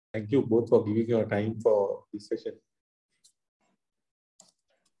Thank you both for giving your time for this session.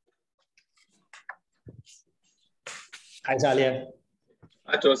 Hi, Salia.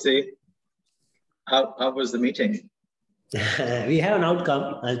 Hi, Tosi. How was the meeting? We have an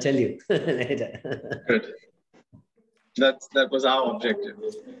outcome. I'll tell you later. Good. That was our objective.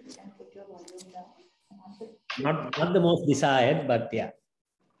 Not the most desired, but yeah.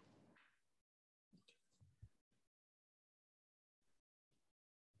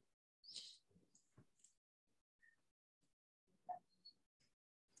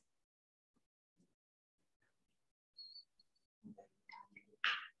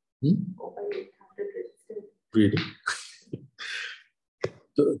 Really?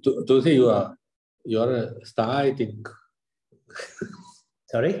 Tosi, you're a star, I think.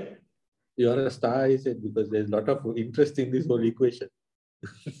 Sorry? You're a star, I said, because there's a lot of interest in this whole equation.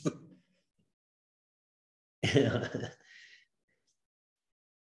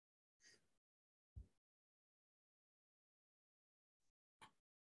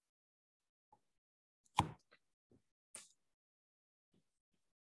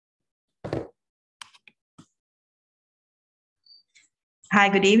 Hi,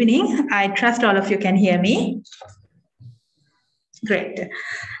 good evening. I trust all of you can hear me. Great.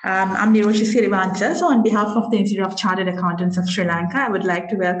 I'm Niroshi Sirivancha. So on behalf of the Institute of Chartered Accountants of Sri Lanka, I would like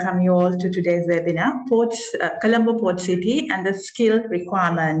to welcome you all to today's webinar, Colombo Port City and the Skill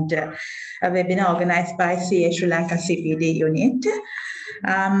Requirement, a webinar organized by CA Sri Lanka CPD unit.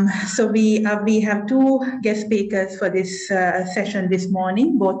 So we have two guest speakers for this session this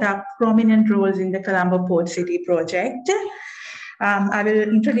morning. Both are prominent roles in the Colombo Port City project. I will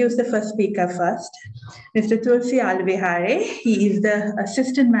introduce the first speaker first, Mr. Tulsi Alvihare. He is the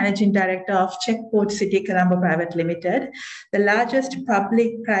Assistant Managing Director of Czech Port City Colombo Private Limited, the largest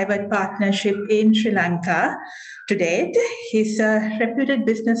public-private partnership in Sri Lanka to date. He's a reputed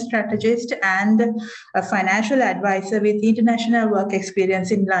business strategist and a financial advisor with international work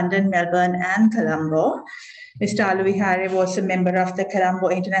experience in London, Melbourne, and Colombo. Mr. Alvihare was a member of the Colombo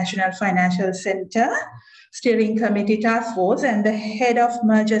International Financial Centre Steering Committee Task Force and the head of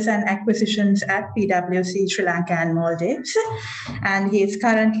mergers and acquisitions at PwC Sri Lanka and Maldives. And he is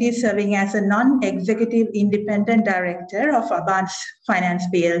currently serving as a non-executive independent director of Advance Finance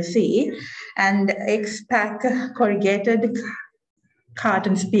PLC and ex-PAC Corrugated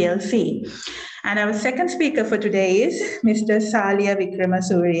Cartons PLC. And our second speaker for today is Mr. Salia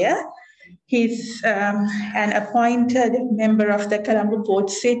Wickramasuriya. He's an appointed member of the Colombo Port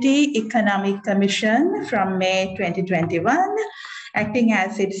City Economic Commission from May 2021, acting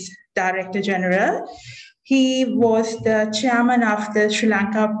as its Director General. He was the chairman of the Sri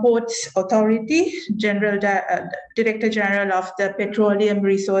Lanka Ports Authority, Director General of the Petroleum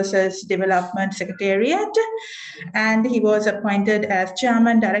Resources Development Secretariat, and he was appointed as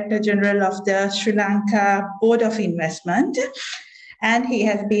Chairman, Director General of the Sri Lanka Board of Investment. And he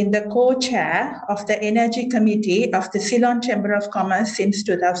has been the co-chair of the Energy Committee of the Ceylon Chamber of Commerce since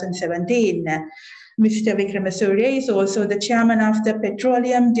 2017. Mr. Wickramasuriya is also the chairman of the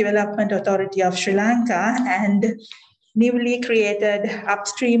Petroleum Development Authority of Sri Lanka and newly created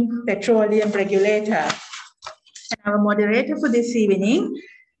upstream petroleum regulator. And our moderator for this evening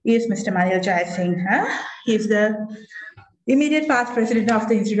is Mr. Manil Jayasinghe. He's the immediate past president of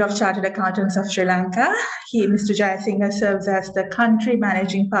the Institute of Chartered Accountants of Sri Lanka. Mr. Jayasinghe serves as the country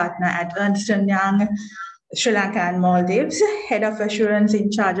managing partner at Ernst & Young, Sri Lanka and Maldives, head of assurance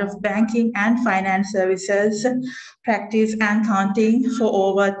in charge of banking and finance services, practice and counting for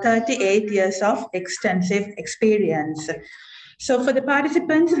over 38 years of extensive experience. So for the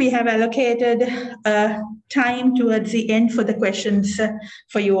participants, we have allocated time towards the end for the questions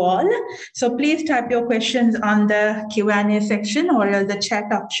for you all. So please type your questions on the Q&A section or the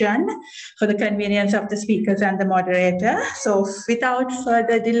chat option for the convenience of the speakers and the moderator. So without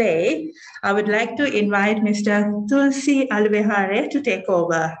further delay, I would like to invite Mr. Tulsi Alvihare to take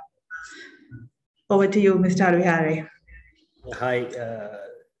over. Over to you, Mr. Alvihare. Hi,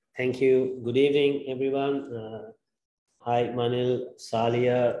 thank you. Good evening, everyone. Hi, Manil,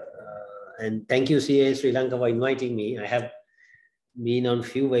 Salia, and thank you, CA Sri Lanka, for inviting me. I have been on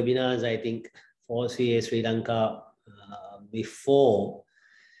few webinars, I think, for CA Sri Lanka before.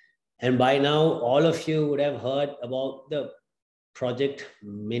 And by now, all of you would have heard about the project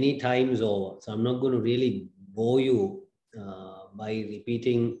many times over. So I'm not going to really bore you by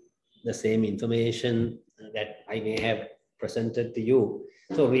repeating the same information that I may have presented to you.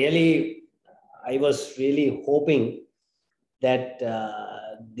 So really, I was really hoping that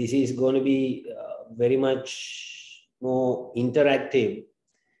this is going to be very much more interactive,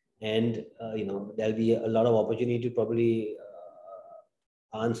 and there'll be a lot of opportunity to probably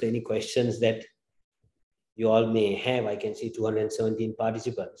answer any questions that you all may have. I can see 217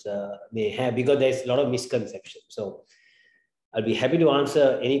 participants may have, because there's a lot of misconceptions. So I'll be happy to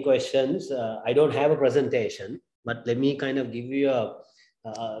answer any questions. I don't have a presentation, but let me kind of give you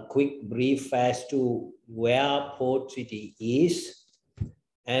a quick brief as to where Port City is.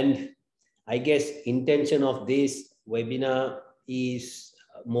 And I guess intention of this webinar is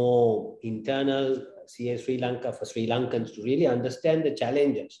more internal, CA Sri Lanka, for Sri Lankans to really understand the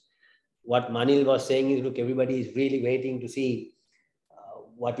challenges. What Manil was saying is, look, everybody is really waiting to see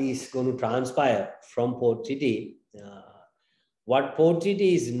what is going to transpire from Port City. What Port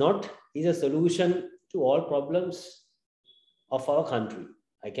City is not is a solution to all problems of our country.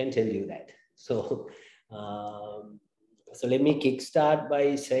 I can tell you that. So, so let me kickstart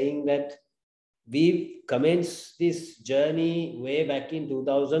by saying that we commenced this journey way back in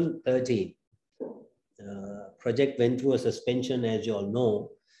 2013. Project went through a suspension, as you all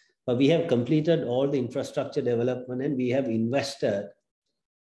know, but we have completed all the infrastructure development and we have invested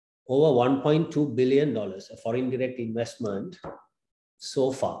over $1.2 billion, a foreign direct investment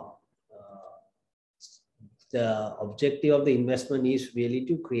so far. The objective of the investment is really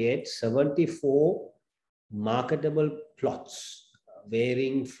to create 74 marketable plots,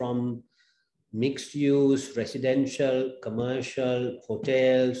 varying from mixed use, residential, commercial,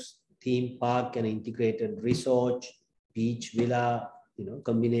 hotels, theme park and integrated resort, beach villa,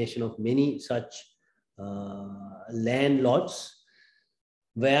 combination of many such land lots,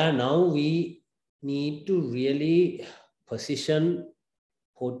 where now we need to really position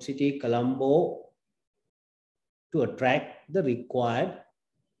Port City, Colombo to attract the required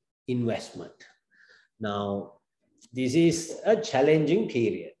investment. Now, this is a challenging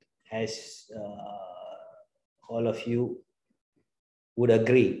period, as all of you would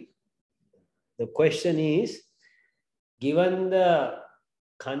agree. The question is, given the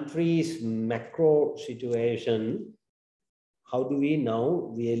country's macro situation, how do we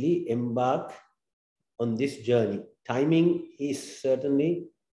now really embark on this journey? Timing is certainly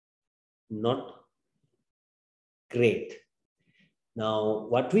not great. Now,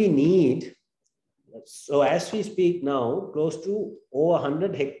 what we need, so as we speak now, close to over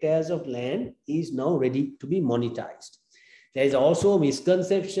 100 hectares of land is now ready to be monetized. There is also a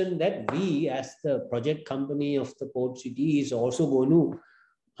misconception that we, as the project company of the Port City, is also going to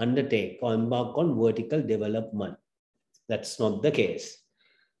undertake or embark on vertical development. That's not the case.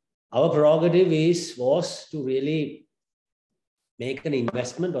 Our prerogative was to really make an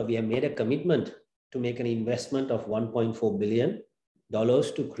investment, or we have made a commitment to make an investment of $1.4 billion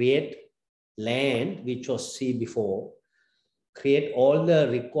to create land, which was seen before, create all the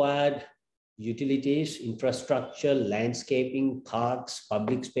required utilities, infrastructure, landscaping, parks,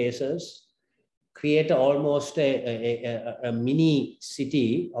 public spaces, create almost a mini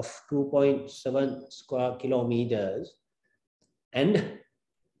city of 2.7 square kilometers, and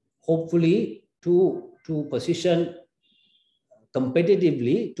hopefully to position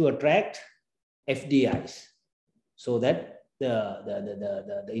competitively to attract FDIs, so that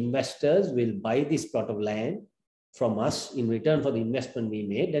the investors will buy this plot of land from us in return for the investment we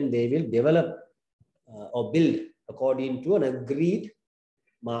made, and they will develop or build according to an agreed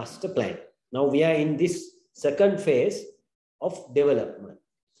master plan. Now we are in this second phase of development.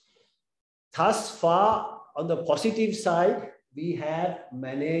 Thus far, on the positive side, we have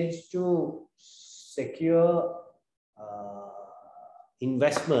managed to secure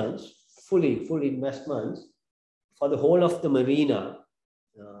investments, full investments for the whole of the marina.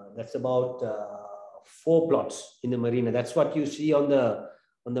 That's about 4 plots in the marina. That's what you see on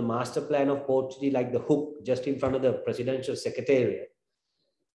the master plan of Port City, like the hook just in front of the Presidential Secretariat.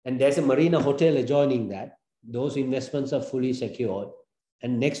 And there's a marina hotel adjoining that. Those investments are fully secured.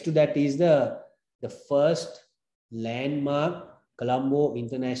 And next to that is the first landmark Colombo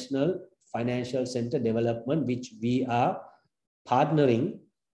International Financial Center development, which we are partnering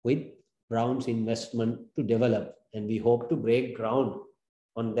with Brown's Investment to develop. And we hope to break ground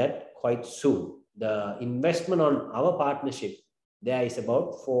on that quite soon. The investment on our partnership there is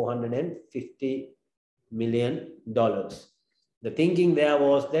about $450 million. The thinking there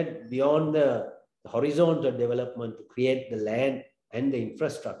was that beyond the horizontal development to create the land and the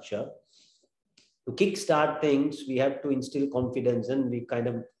infrastructure, to kickstart things, we have to instill confidence, and we kind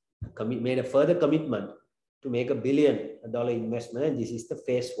of made a further commitment to make $1 billion investment, and this is the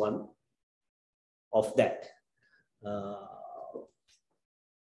phase 1 of that.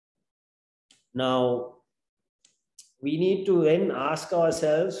 Now, we need to then ask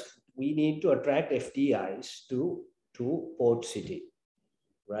ourselves, we need to attract FDIs to Port City,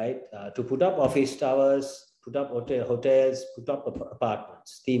 right? To put up office towers, put up hotels, put up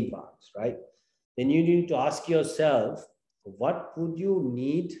apartments, theme parks, right? Then you need to ask yourself, what would you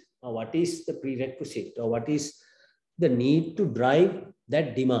need, or what is the prerequisite, or what is the need to drive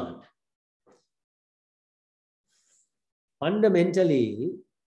that demand? Fundamentally,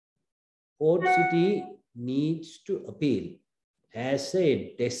 Port City needs to appeal as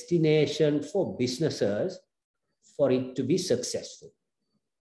a destination for businesses for it to be successful.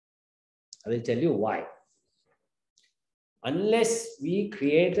 I will tell you why. Unless we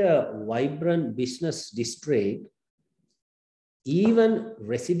create a vibrant business district, even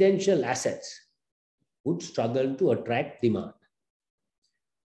residential assets would struggle to attract demand.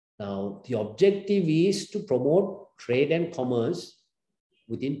 Now, the objective is to promote trade and commerce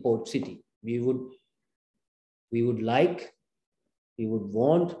within Port City. We would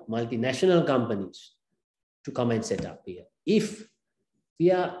want multinational companies to come and set up here. If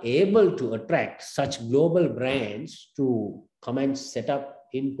we are able to attract such global brands to come and set up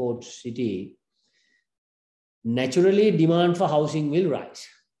in Port City, naturally demand for housing will rise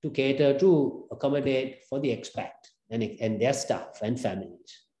to cater to accommodate for the expat and their staff and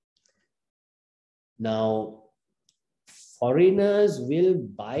families. Now, foreigners will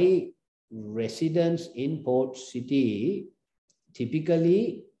buy residence in Port City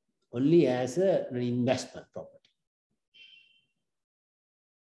typically only as an investment property,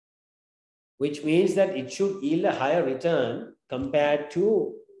 which means that it should yield a higher return compared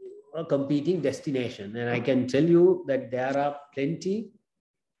to a competing destination. And I can tell you that there are plenty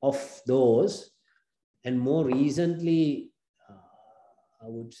of those, and more recently, I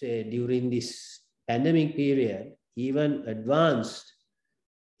would say during this pandemic period, even advanced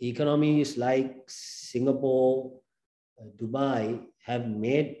economies like Singapore, Dubai have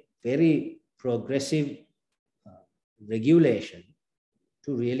made very progressive regulation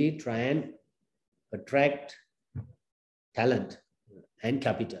to really try and attract talent and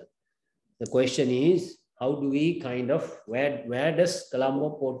capital. The question is, how do we where does Colombo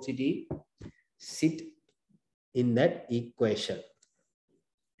Port City sit in that equation?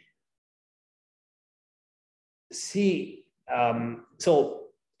 See, so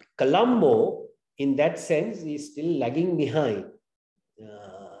Colombo in that sense is still lagging behind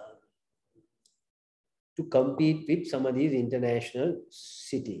to compete with some of these international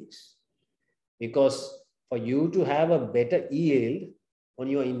cities. Because for you to have a better yield on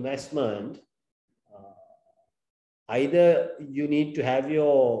your investment, either you need to have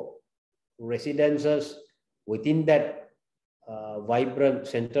your residences within that vibrant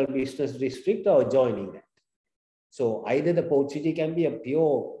central business district or joining that. So either the Port City can be a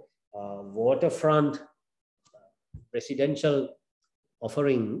pure waterfront residential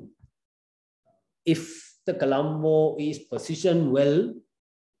offering if the Colombo is positioned well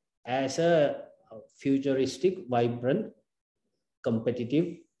as a futuristic, vibrant,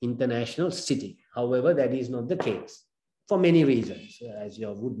 competitive international city. However, that is not the case for many reasons, as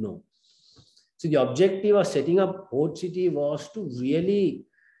you would know. So the objective of setting up Port City was to really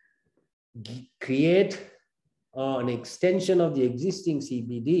create an extension of the existing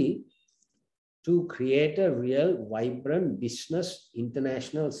CPD to create a real vibrant business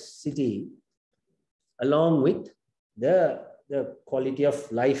international city, along with the quality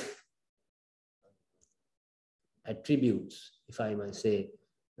of life attributes, if I might say,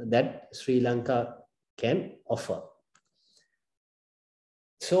 that Sri Lanka can offer.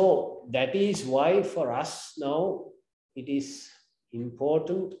 So that is why for us now it is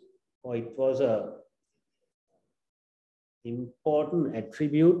important, or it was a important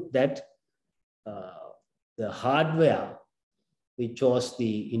attribute that the hardware, which was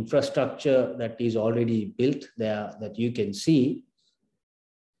the infrastructure that is already built there that you can see,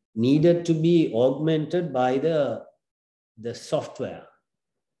 needed to be augmented by the software,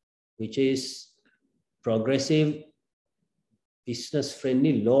 which is progressive,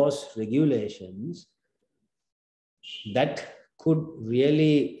 business-friendly laws, regulations that could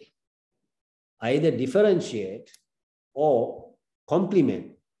really either differentiate or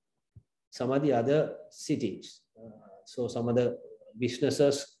complement some of the other cities. So some of the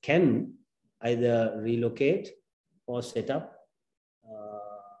businesses can either relocate or set up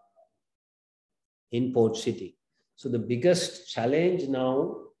in Port City. So the biggest challenge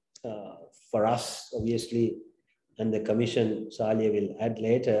now for us, obviously, and the Commission, Salia will add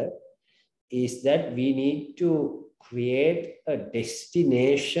later, is that we need to create a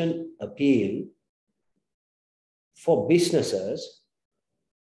destination appeal for businesses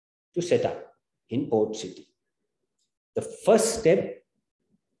to set up in Port City. The first step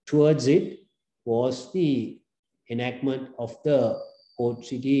towards it was the enactment of the Port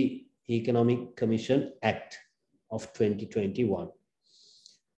City Economic Commission Act of 2021.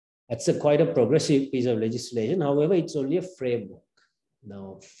 That's quite a progressive piece of legislation. However, it's only a framework.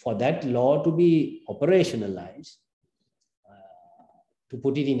 Now, for that law to be operationalized, to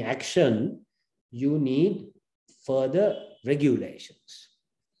put it in action, you need further regulations.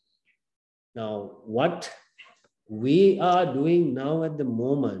 Now, what we are doing now at the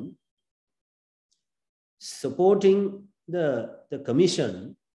moment, supporting the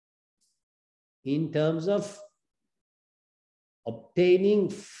Commission in terms of obtaining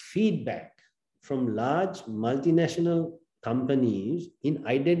feedback from large multinational companies in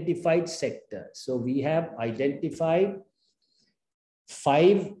identified sectors. So we have identified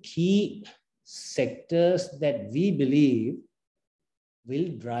 5 key sectors that we believe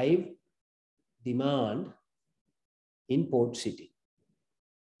will drive demand in Port City.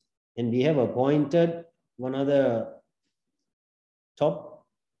 And we have appointed one of the top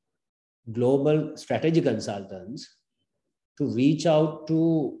global strategy consultants to reach out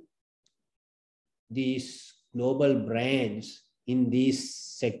to these global brands in these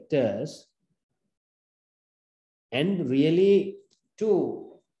sectors and really to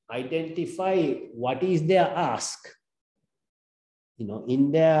identify what is their ask,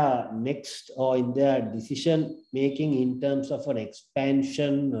 in their next or in their decision making in terms of an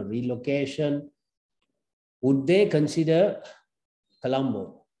expansion or relocation. Would they consider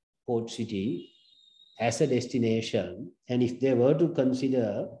Colombo, Port City, as a destination? And if they were to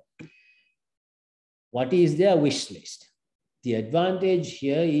consider, what is their wish list? The advantage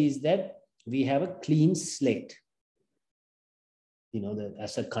here is that we have a clean slate.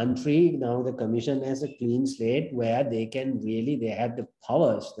 As a country, now the Commission has a clean slate where they have the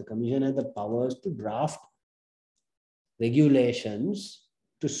powers, the Commission has the powers to draft regulations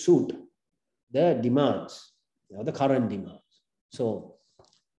to suit the demands, the current demands. So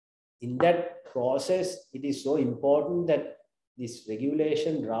in that process, it is so important that this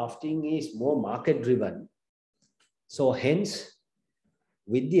regulation drafting is more market driven. So hence,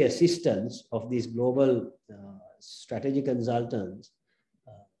 with the assistance of these global strategy consultants,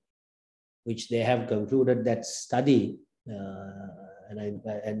 which they have concluded that study, and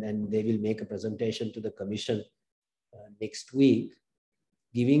they will make a presentation to the Commission next week,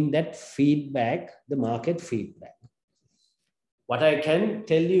 giving that feedback, the market feedback. What I can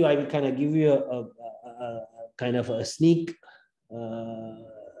tell you, I will kind of give you a kind of a sneak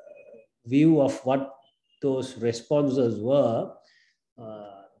view of what those responses were.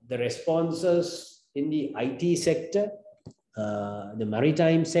 The responses in the IT sector, the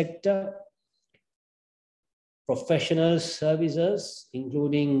maritime sector, professional services,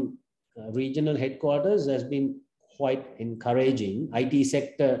 including regional headquarters, has been quite encouraging. IT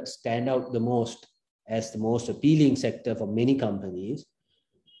sector stand out the most as the most appealing sector for many companies.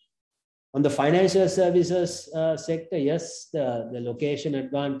 On the financial services sector, yes, the location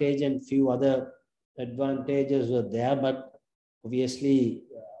advantage and few other advantages were there, but obviously,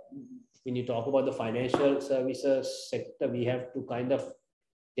 when you talk about the financial services sector, we have to kind of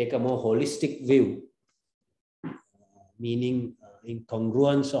take a more holistic view, meaning in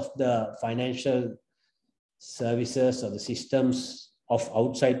congruence of the financial services or the systems of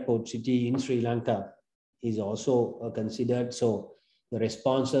outside Port City in Sri Lanka is also considered. So the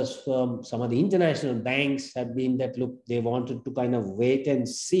responses from some of the international banks have been that, look, they wanted to kind of wait and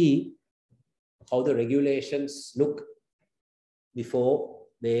see how the regulations look before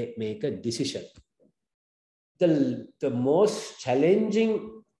they make a decision. The most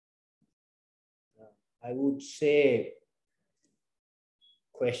challenging, I would say,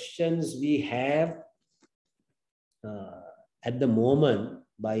 questions we have at the moment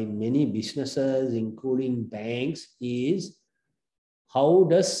by many businesses, including banks, is how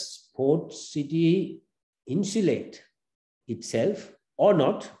does Port City insulate itself or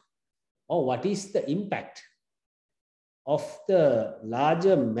not, or what is the impact of the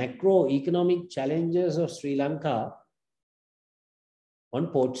larger macroeconomic challenges of Sri Lanka on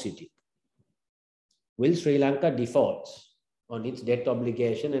Port City? Will Sri Lanka default on its debt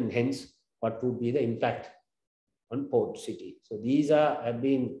obligation, and hence what would be the impact on Port City? So these have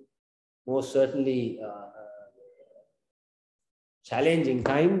been most certainly challenging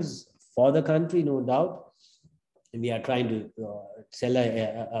times for the country, no doubt. And we are trying to sell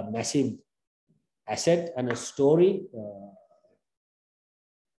a massive asset and a story.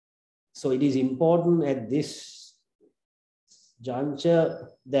 So it is important at this juncture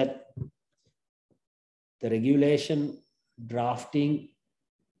that the regulation drafting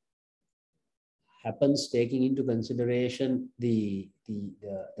happens taking into consideration the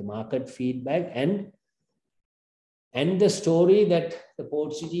market feedback and and the story that the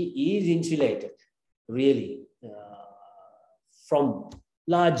port city is insulated, really,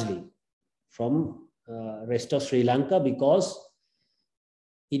 largely from rest of Sri Lanka, because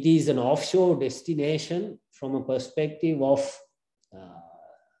it is an offshore destination from a perspective of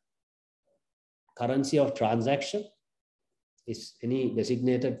currency of transaction. Is any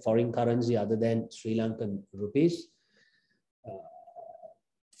designated foreign currency other than Sri Lankan rupees.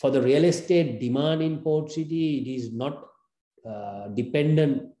 For the real estate demand in Port City, it is not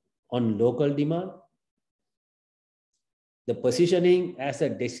dependent on local demand. The positioning as a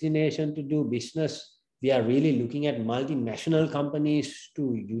destination to do business, we are really looking at multinational companies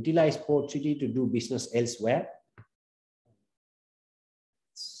to utilize Port City to do business elsewhere.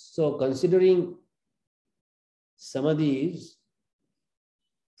 So considering some of these,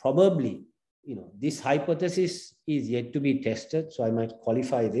 probably, this hypothesis is yet to be tested. So I might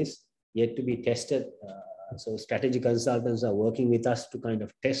qualify this, yet to be tested. So strategy consultants are working with us to kind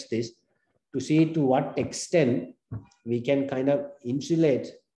of test this, to see to what extent we can kind of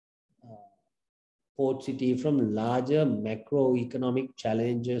insulate Port City from larger macroeconomic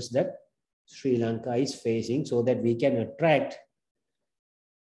challenges that Sri Lanka is facing, so that we can attract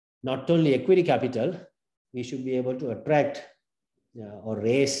not only equity capital, we should be able to attract or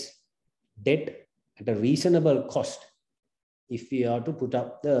raise debt at a reasonable cost if we are to put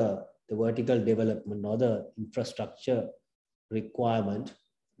up the vertical development or the infrastructure requirement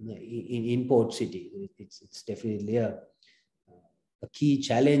in Port City. It's definitely a key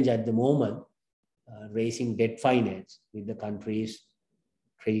challenge at the moment, raising debt finance with the country's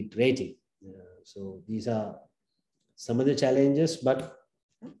credit rating. So these are some of the challenges, but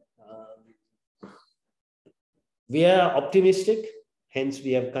we are optimistic. Hence,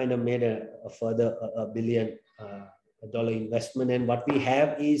 we have kind of made a further $1 billion investment. And what we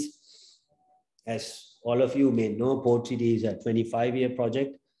have is, as all of you may know, Port City is a 25-year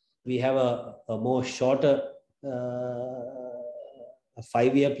project. We have a more shorter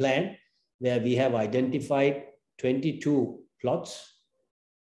 5-year plan, where we have identified 22 plots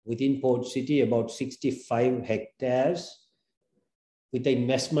within Port City, about 65 hectares, with the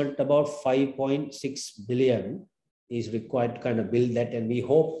investment about 5.6 billion is required to kind of build that. And we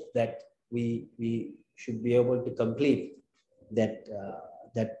hope that we should be able to complete that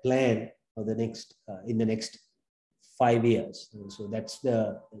plan for the next in the next 5 years. And so that's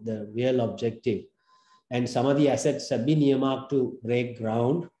the real objective. And some of the assets have been earmarked to break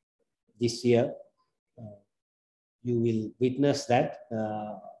ground this year. You will witness that.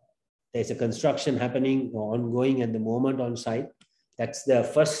 There's a construction happening or ongoing at the moment on site. That's the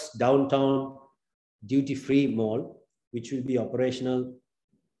first downtown duty-free mall, which will be operational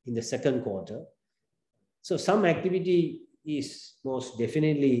in the second quarter. So some activity is most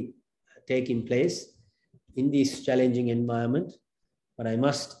definitely taking place in this challenging environment. But I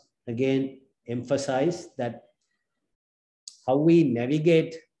must again emphasize that how we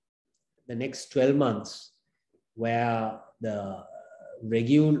navigate the next 12 months, where the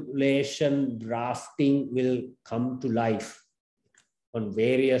regulation drafting will come to life on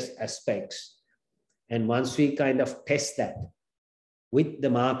various aspects. And once we kind of test that with the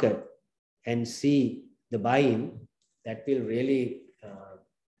market and see the buy-in, that will really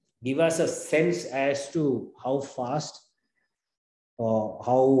give us a sense as to how fast or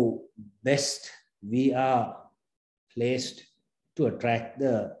how best we are placed to attract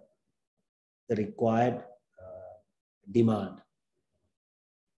the required demand.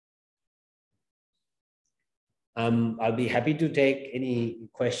 I'll be happy to take any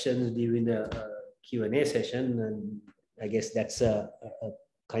questions during the Q&A session, and I guess that's a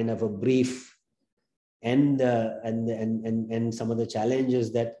kind of a brief and some of the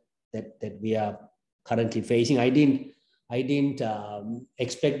challenges that we are currently facing. I didn't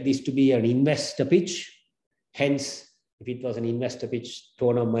expect this to be an investor pitch. Hence, if it was an investor pitch,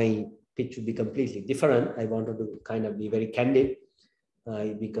 tone of my pitch would be completely different. I wanted to kind of be very candid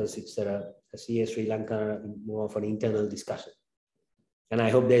because it's a CA Sri Lanka, more of an internal discussion. And I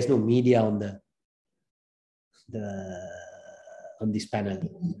hope there's no media on on this panel.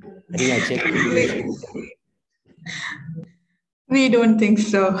 I think I checked. We don't think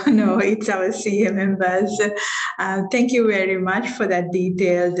so. No, it's our CA members. Thank you very much for that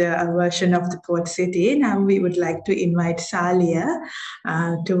detailed version of the Port City. Now we would like to invite Salia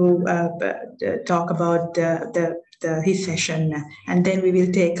to talk about his session, and then we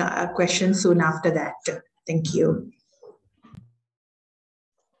will take a question soon after that. Thank you.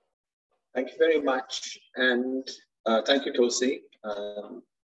 Thank you very much. And thank you, Tosi,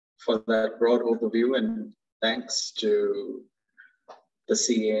 for that broad overview, and thanks to the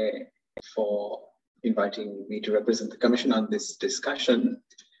CA for inviting me to represent the Commission on this discussion.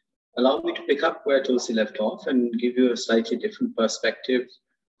 Allow me to pick up where Tulsi left off and give you a slightly different perspective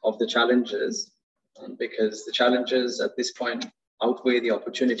of the challenges, because the challenges at this point outweigh the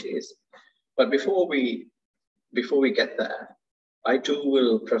opportunities. But before we get there, I too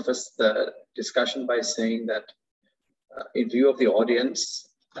will preface the discussion by saying that in view of the audience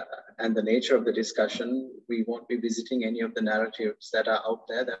and the nature of the discussion, we won't be visiting any of the narratives that are out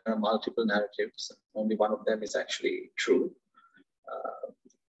there. There are multiple narratives. Only one of them is actually true.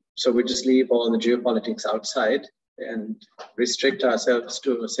 So we just leave all the geopolitics outside and restrict ourselves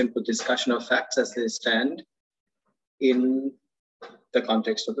to a simple discussion of facts as they stand in the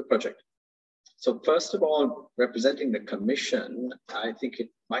context of the project. So first of all, representing the Commission, I think it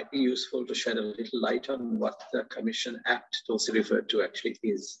might be useful to shed a little light on what the Commission Act Tulsi referred to actually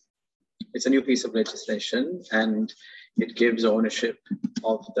is. It's a new piece of legislation, and it gives ownership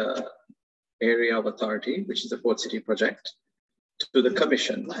of the area of authority, which is the Port City project, to the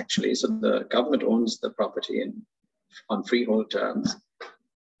Commission actually. So the government owns the property on freehold terms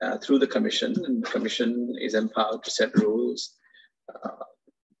through the Commission, and the Commission is empowered to set rules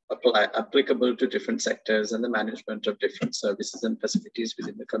applicable to different sectors and the management of different services and facilities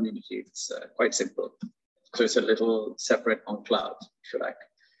within the community. It's quite simple. So it's a little separate enclave, if you like.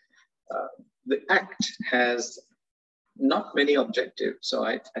 The Act has not many objectives, so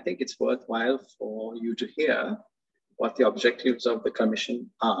I think it's worthwhile for you to hear what the objectives of the Commission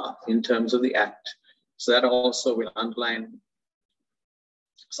are in terms of the Act. So that also will underline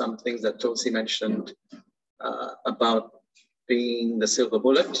some things that Tulsi mentioned about being the silver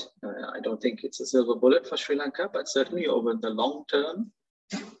bullet. I don't think it's a silver bullet for Sri Lanka, but certainly over the long term,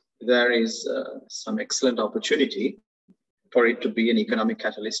 there is some excellent opportunity for it to be an economic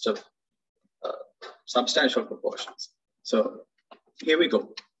catalyst of substantial proportions. So here we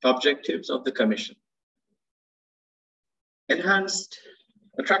go. Objectives of the Commission.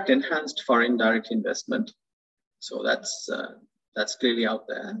 Attract enhanced foreign direct investment. So that's clearly out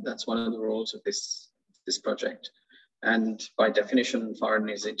there. That's one of the roles of this project. And by definition, foreign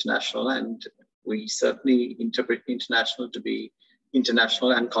is international, and we certainly interpret international to be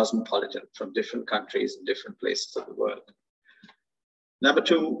international and cosmopolitan from different countries and different places of the world. Number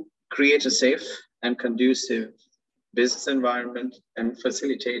two, create a safe and conducive business environment and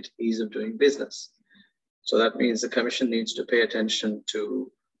facilitate ease of doing business. So that means the Commission needs to pay attention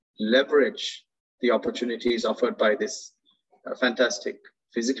to leverage the opportunities offered by this fantastic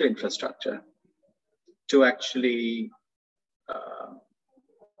physical infrastructure to actually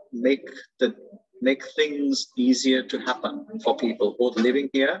make things easier to happen for people, both living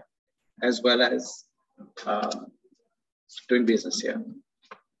here as well as doing business here.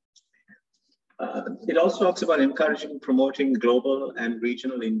 It also talks about encouraging, promoting global and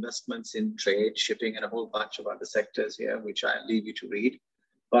regional investments in trade, shipping, and a whole bunch of other sectors here, which I leave you to read.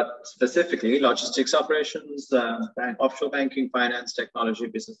 But specifically, logistics operations, offshore banking, finance, technology,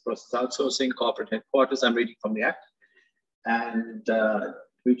 business process outsourcing, corporate headquarters, I'm reading from the Act, and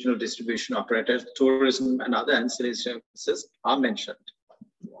regional distribution operators, tourism, and other ancillary services are mentioned.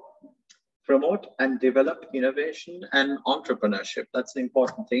 Promote and develop innovation and entrepreneurship. That's an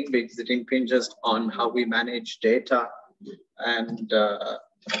important thing because it impinges on how we manage data and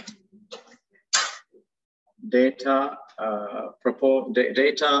data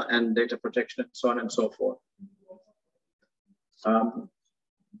and data protection, and so on and so forth.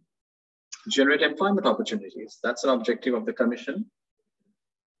 Generate employment opportunities. That's an objective of the Commission.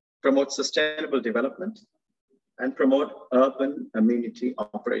 Promote sustainable development and promote urban amenity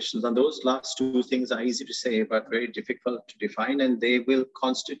operations. And those last two things are easy to say, but very difficult to define, and they will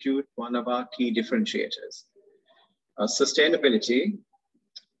constitute one of our key differentiators. Sustainability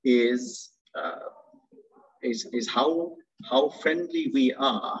is how friendly we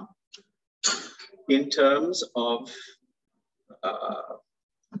are in terms of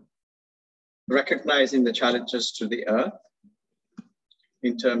recognizing the challenges to the earth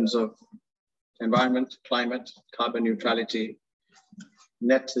in terms of environment, climate, carbon neutrality,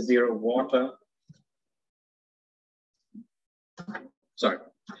 net zero water,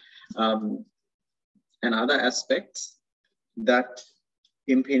 and other aspects that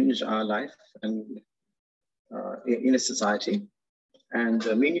impinge our life and in a society. And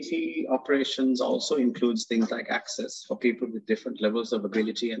amenity operations also includes things like access for people with different levels of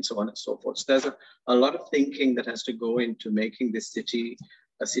ability and so on and so forth. So there's a lot of thinking that has to go into making this city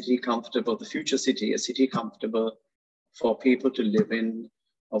a city comfortable, the future city, a city comfortable for people to live in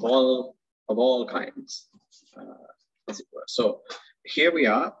of all kinds, as it were. So here we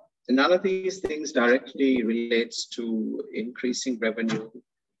are. None of these things directly relates to increasing revenue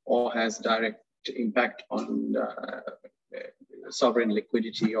or has direct impact on sovereign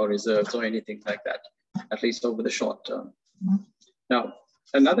liquidity or reserves or anything like that, at least over the short term. Now,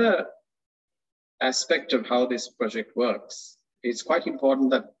 another aspect of how this project works, it's quite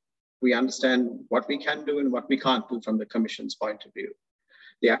important that we understand what we can do and what we can't do from the Commission's point of view.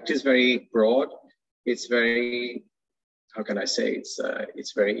 The Act is very broad. It's very, how can I say,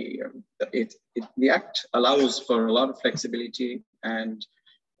 the Act allows for a lot of flexibility and,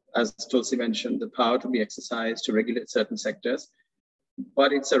 as Tulsi mentioned, the power to be exercised to regulate certain sectors,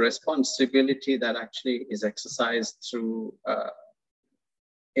 but it's a responsibility that actually is exercised through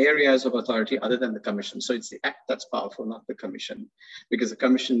areas of authority other than the Commission. So it's the Act that's powerful, not the Commission, because the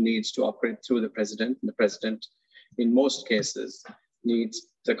Commission needs to operate through the President, and the President, in most cases, needs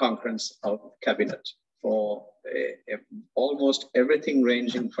the concurrence of Cabinet for almost everything,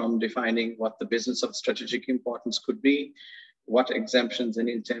 ranging from defining what the business of strategic importance could be, what exemptions and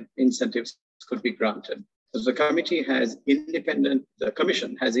incentives could be granted. So the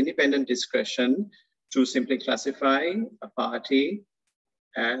Commission has independent discretion to simply classify a party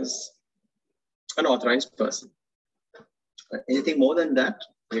as an authorized person. Anything more than that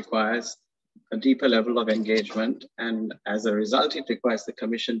requires a deeper level of engagement, and as a result, it requires the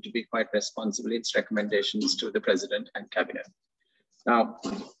Commission to be quite responsible in its recommendations to the President and Cabinet. Now,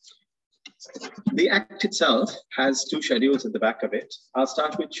 the Act itself has two schedules at the back of it. I'll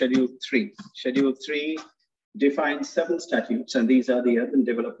start with Schedule 3. Schedule 3 defines 7 statutes, and these are the Urban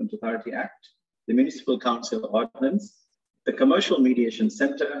Development Authority Act, the Municipal Council Ordinance, the Commercial Mediation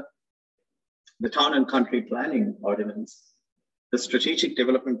Center, the Town and Country Planning Ordinance, the Strategic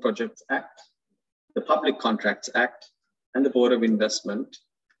Development Projects Act, the Public Contracts Act, and the Board of Investment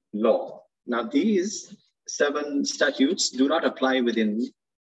Law. Now, these 7 statutes do not apply within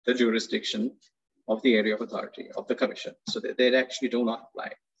the jurisdiction of the area of authority of the Commission. So they actually do not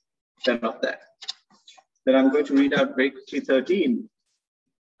apply. They're not there. Then I'm going to read out very quickly 13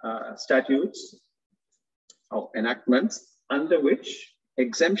 statutes or enactments under which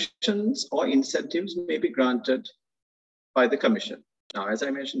exemptions or incentives may be granted by the Commission. Now, as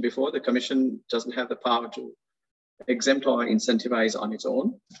I mentioned before, the Commission doesn't have the power to exempt or incentivize on its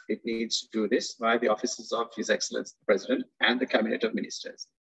own. It needs to do this via the offices of His Excellency the President and the Cabinet of Ministers,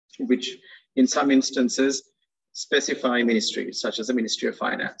 which in some instances specify ministries, such as the Ministry of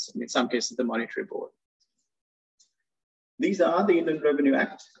Finance, and in some cases the Monetary Board. These are the Inland Revenue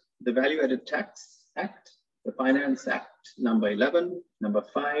Act, the Value Added Tax Act, the Finance Act number 11, number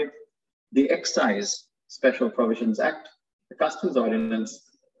 5, the Excise Special Provisions Act, the Customs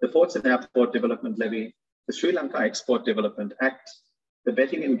Ordinance, the Ports and Airport Development Levy, the Sri Lanka Export Development Act, the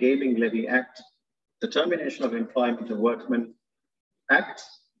Betting and Gaming Levy Act, the Termination of Employment of Workmen Act,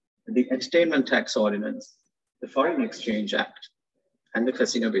 the Entertainment Tax Ordinance, the Foreign Exchange Act, and the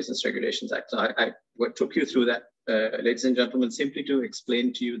Casino Business Regulations Act. So I took you through that, ladies and gentlemen, simply to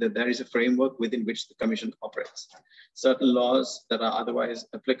explain to you that there is a framework within which the Commission operates. Certain laws that are otherwise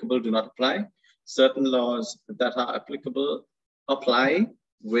applicable do not apply. Certain laws that are applicable apply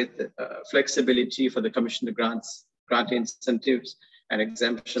with flexibility for the Commission to grant incentives and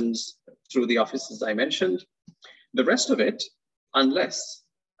exemptions through the offices I mentioned. The rest of it, unless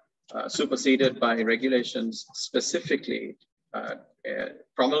superseded by regulations specifically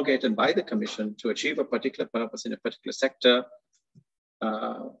promulgated by the Commission to achieve a particular purpose in a particular sector,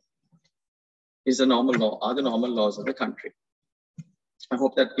 is a normal law, are the normal laws of the country. I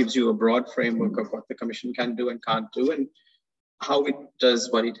hope that gives you a broad framework of what the Commission can do and can't do, and how it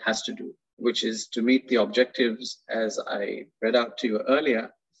does what it has to do, which is to meet the objectives as I read out to you earlier,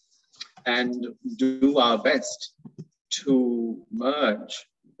 and do our best to merge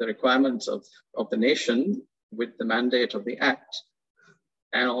the requirements of the nation with the mandate of the Act,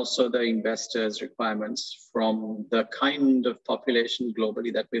 and also the investors' requirements from the kind of population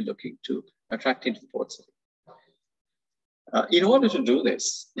globally that we're looking to attract into the port city. In order to do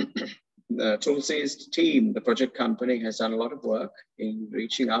this, the Tulsi's team, the project company, has done a lot of work in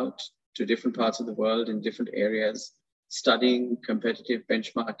reaching out to different parts of the world in different areas, studying competitive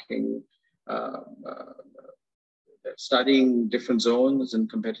benchmarking, studying different zones and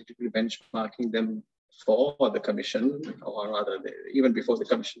competitively benchmarking them for the Commission, or rather even before the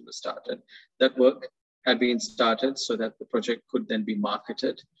Commission was started. That work had been started so that the project could then be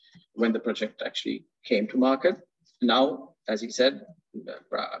marketed when the project actually came to market. Now, as he said,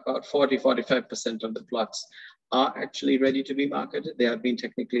 about 40–45% of the plots are actually ready to be marketed. They have been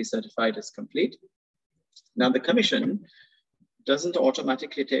technically certified as complete. Now, the Commission doesn't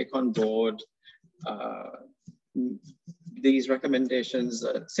automatically take on board these recommendations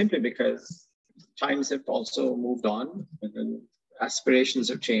simply because times have also moved on. And aspirations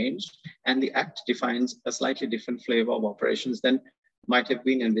have changed, and the Act defines a slightly different flavor of operations than might have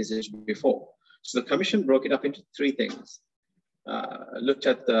been envisaged before. So the Commission broke it up into three things. Looked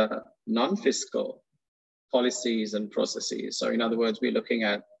at the non-fiscal policies and processes. So in other words, we're looking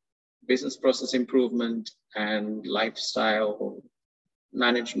at business process improvement and lifestyle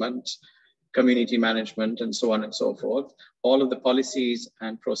management, community management, and so on and so forth, all of the policies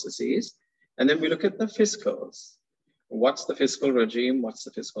and processes. And then we look at the fiscals. What's the fiscal regime? What's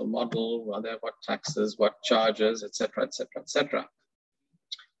the fiscal model? What taxes, what charges, et cetera, et cetera, et cetera.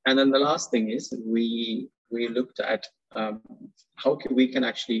 And then the last thing is we looked at how we can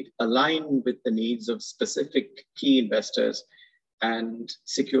actually align with the needs of specific key investors and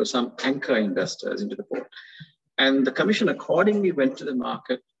secure some anchor investors into the port. And the Commission accordingly went to the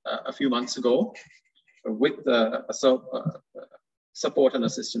market a few months ago with the support and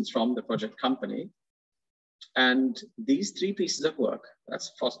assistance from the project company. And these three pieces of work,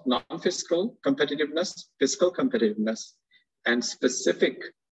 that's non-fiscal competitiveness, fiscal competitiveness, and specific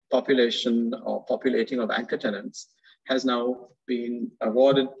population or populating of anchor tenants, has now been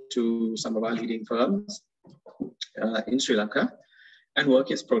awarded to some of our leading firms in Sri Lanka, and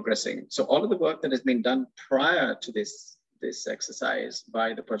work is progressing. So all of the work that has been done prior to this exercise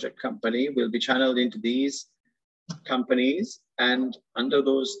by the project company will be channeled into these companies, and under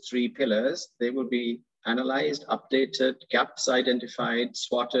those three pillars, they will be analyzed, updated, gaps identified,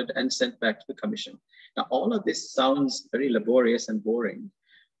 swatted, and sent back to the Commission. Now, all of this sounds very laborious and boring,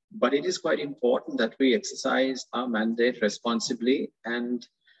 but it is quite important that we exercise our mandate responsibly, and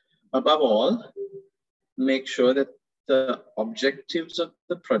above all, make sure that the objectives of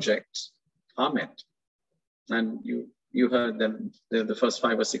the project are met. And you heard them, the first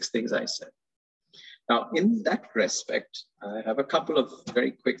 5 or 6 things I said. Now, in that respect, I have a couple of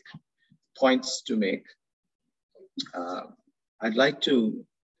very quick points to make. I'd like to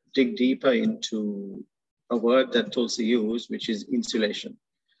dig deeper into a word that Tulsi used, which is insulation.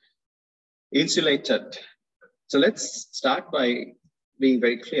 Insulated. So let's start by being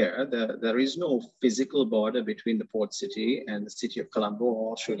very clear that there is no physical border between the port city and the city of Colombo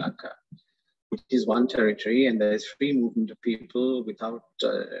or Sri Lanka. It is one territory, and there is free movement of people without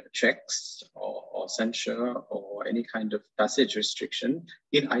checks or censure or any kind of passage restriction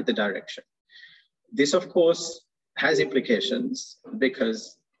in either direction. This, of course, has implications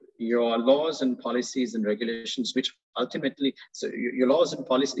because your laws and policies and regulations, which ultimately, so your laws and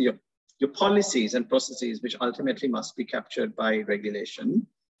policy, your policies and processes, which ultimately must be captured by regulation,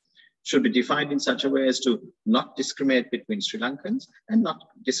 should be defined in such a way as to not discriminate between Sri Lankans and not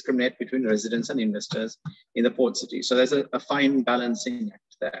discriminate between residents and investors in the port city. So there's a fine balancing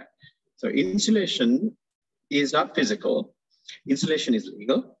act there. So insulation is not physical. Insulation is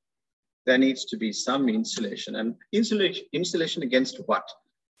legal. There needs to be some insulation. And insulation against what?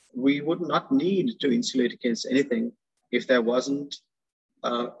 We would not need to insulate against anything if there wasn't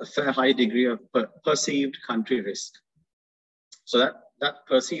a fair high degree of perceived country risk. So that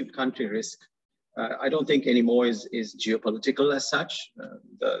perceived country risk, I don't think anymore is geopolitical as such.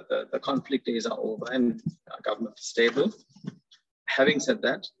 The conflict days are over and our government is stable. Having said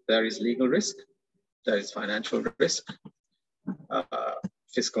that, there is legal risk, there is financial risk,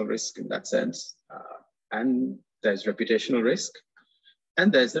 fiscal risk in that sense, and there's reputational risk, and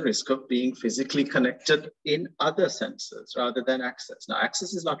there's the risk of being physically connected in other senses rather than access. Now,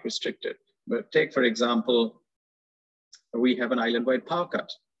 access is not restricted, but take, for example, we have an island-wide power cut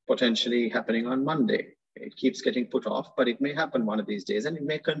potentially happening on Monday. It keeps getting put off, but it may happen one of these days, and it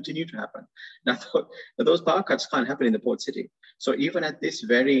may continue to happen. Now, those power cuts can't happen in the port city. So even at this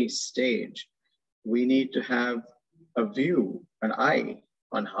very stage, we need to have a view, an eye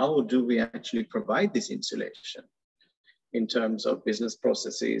on how do we actually provide this insulation in terms of business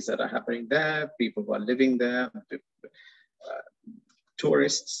processes that are happening there, people who are living there,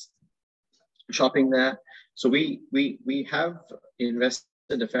 tourists shopping there. So we have invested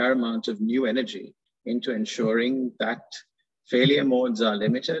a fair amount of new energy into ensuring that failure modes are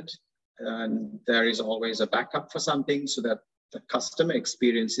limited and there is always a backup for something so that the customer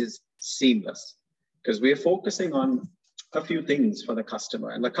experience is seamless. Because we're focusing on a few things for the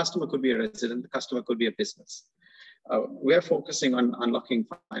customer, and the customer could be a resident, the customer could be a business. We're focusing on unlocking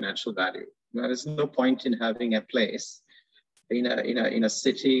financial value. There is no point in having a place in a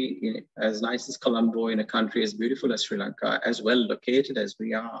city as nice as Colombo, in a country as beautiful as Sri Lanka, as well located as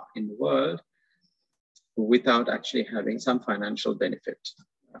we are in the world, without actually having some financial benefit.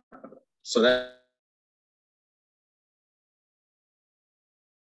 So that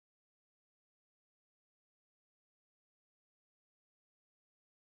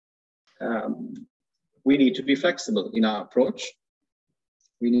we need to be flexible in our approach.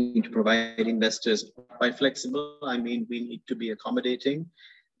 We need to provide investors. By flexible, I mean we need to be accommodating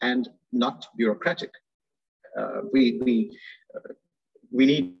and not bureaucratic. We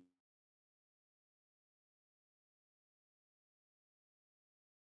need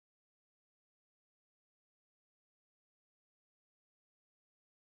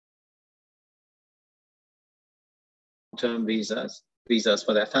term visas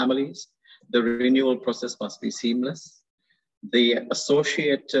for their families. The renewal process must be seamless. The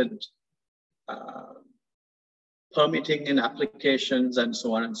associated permitting and applications and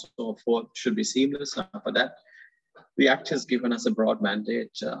so on and so forth should be seamless. For that, the Act has given us a broad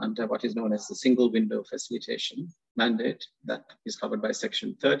mandate under what is known as the single window facilitation mandate that is covered by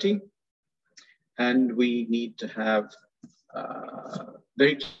Section 30. And we need to have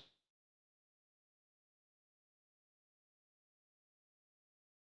very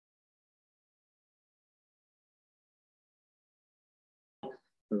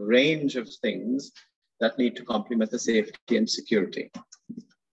range of things that need to complement the safety and security.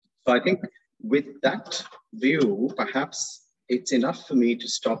 So I think with that view, perhaps it's enough for me to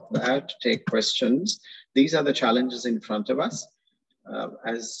stop there to take questions. These are the challenges in front of us.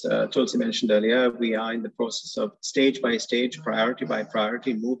 As Tulsi mentioned earlier, we are in the process of stage by stage, priority by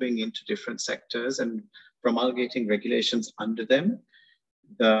priority, moving into different sectors and promulgating regulations under them.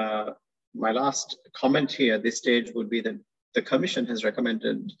 My last comment here at this stage would be that the Commission has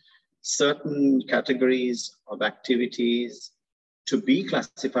recommended certain categories of activities to be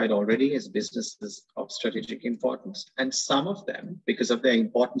classified already as businesses of strategic importance, and some of them, because of their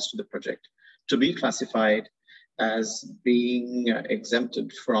importance to the project, to be classified as being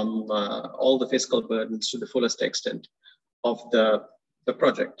exempted from all the fiscal burdens to the fullest extent of the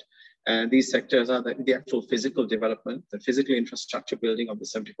project. And these sectors are the actual physical development, the physical infrastructure building of the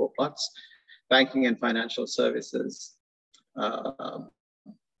 74 plots, banking and financial services,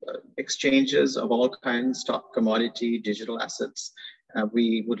 exchanges of all kinds, stock, commodity, digital assets.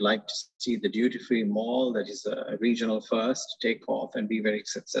 We would like to see the duty-free mall that is a regional first take off and be very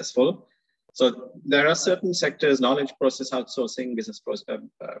successful. So there are certain sectors, knowledge process outsourcing, business process,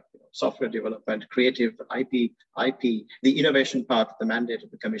 software development, creative IP, the innovation part of the mandate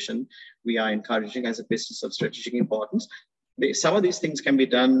of the Commission, we are encouraging as a business of strategic importance. Some of these things can be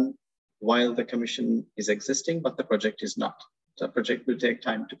done while the Commission is existing, but the project is not. The project will take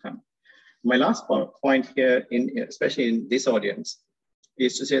time to come. My last point here, especially in this audience,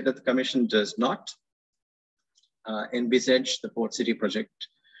 is to say that the Commission does not envisage the Port City project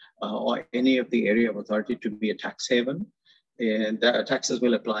or any of the area of authority to be a tax haven. And the taxes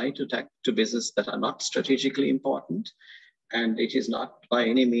will apply to business that are not strategically important. And it is not by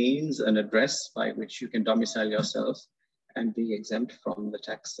any means an address by which you can domicile yourself and be exempt from the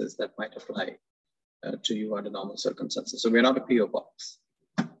taxes that might apply to you under normal circumstances. So we're not a PO box.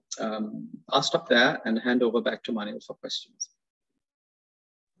 I'll stop there and hand over back to Manil for questions.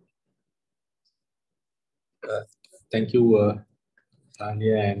 Thank you,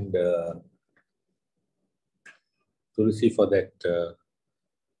 Tanya and Tulsi for that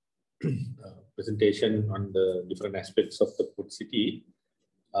presentation on the different aspects of the Port City.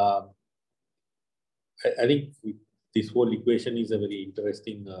 I think this whole equation is a very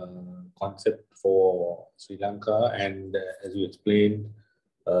interesting concept for Sri Lanka, and as you explained,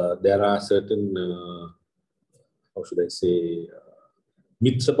 there are certain, how should I say,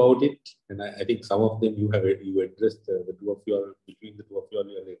 myths about it, and I think some of them you addressed, the two of you all, between the two of you all,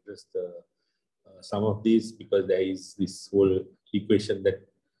 you have addressed some of these, because there is this whole equation that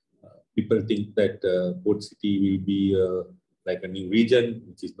people think that Port City will be like a new region,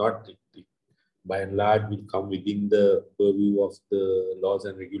 which is not. It by and large will come within the purview of the laws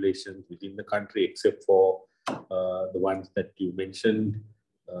and regulations within the country, except for the ones that you mentioned,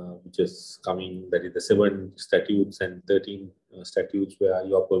 which is coming, that is the 7 statutes and 13 statutes where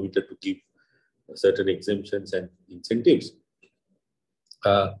you are permitted to give certain exemptions and incentives.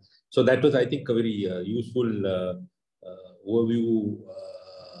 So that was, I think, a very useful overview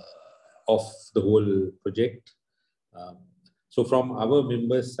of the whole project. So from our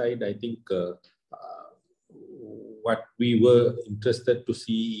members' side, I think what we were interested to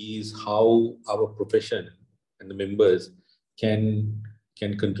see is how our profession and the members can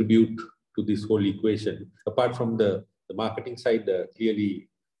contribute to this whole equation. Apart from the marketing side, clearly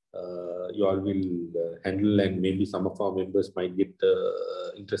you all will handle, and maybe some of our members might get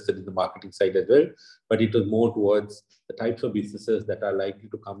interested in the marketing side as well. But it was more towards the types of businesses that are likely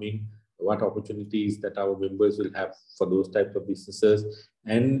to come in, what opportunities that our members will have for those types of businesses,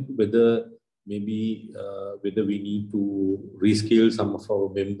 and whether maybe whether we need to reskill some of our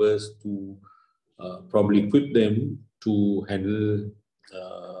members to probably equip them to handle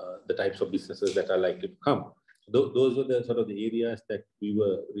the types of businesses that are likely to come. Those were the sort of the areas that we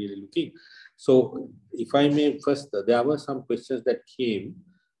were really looking. So if I may first, there were some questions that came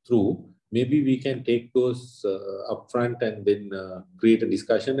through. Maybe we can take those upfront and then create a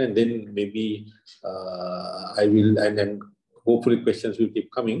discussion, and then maybe I will, and then hopefully questions will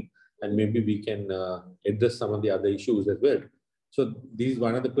keep coming, and maybe we can address some of the other issues as well. So this is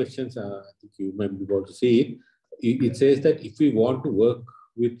one of the questions, I think you might be able to see it. It says that if we want to work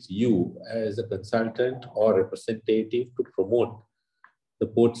with you as a consultant or representative to promote the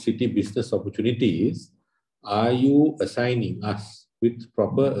port city business opportunities, are you assigning us with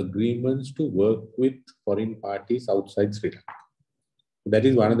proper agreements to work with foreign parties outside Sri Lanka? That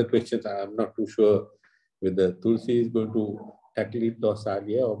is one of the questions. I'm not too sure whether Tulsi is going to tackle it or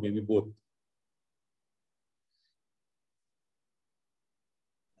Sadia, or maybe both.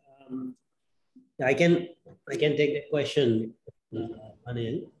 I can take the question,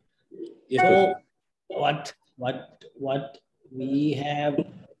 Anil. Yes, so what we have,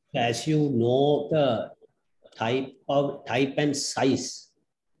 as you know, the type and size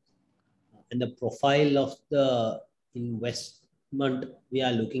and the profile of the investment we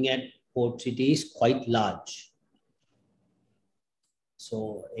are looking at port city is quite large.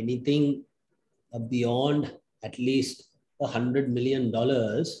 So anything beyond at least $100 million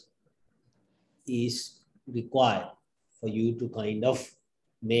is required for you to kind of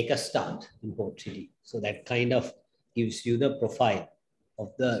make a start in port city. So that kind of gives you the profile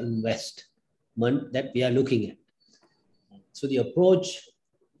of the investment that we are looking at. So the approach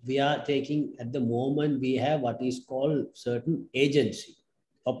we are taking at the moment, we have what is called certain agency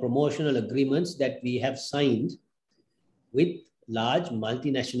or promotional agreements that we have signed with large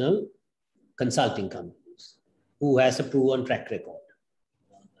multinational consulting companies who has a proven track record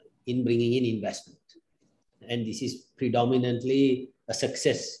in bringing in investment. And this is predominantly a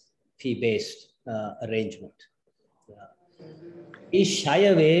success fee-based arrangement. We shy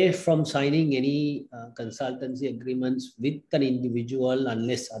away from signing any consultancy agreements with an individual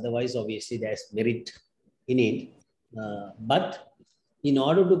unless otherwise, obviously, there's merit in it. But in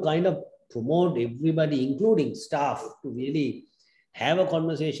order to kind of promote everybody, including staff, to really have a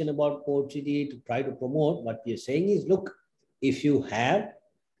conversation about port city, to try to promote, what we're saying is, look, if you have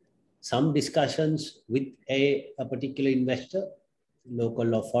some discussions with a particular investor,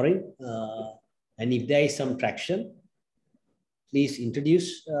 local or foreign, and if there is some traction, please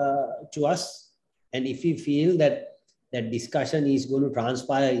introduce to us. And if you feel that that discussion is going to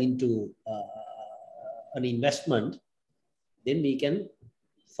transpire into an investment, then we can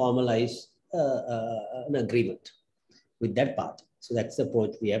formalize an agreement with that party. So that's the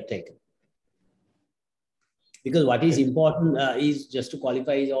approach we have taken. Because what is important is, just to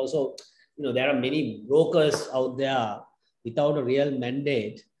qualify, is also, there are many brokers out there without a real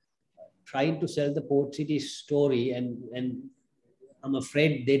mandate trying to sell the port city story, and I'm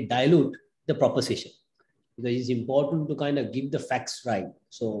afraid they dilute the proposition, because it's important to kind of give the facts right.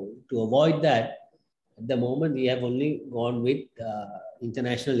 So to avoid that, at the moment, we have only gone with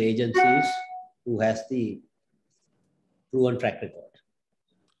international agencies who has the proven track record.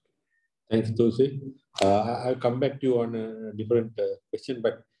 Thanks, Tulsi. I'll come back to you on a different question,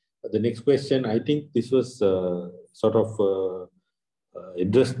 but the next question, I think this was sort of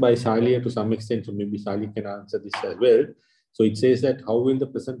addressed by Salia to some extent, so maybe Sali can answer this as well. So it says that how will the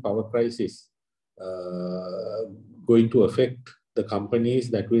present power crisis going to affect the companies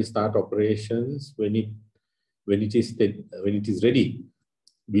that will start operations when it is ready?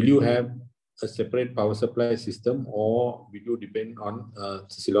 Will you have a separate power supply system, or will you depend on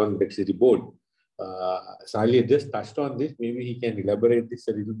Ceylon Electricity Board? Sali just touched on this. Maybe he can elaborate this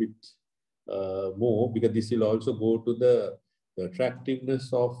a little bit more, because this will also go to the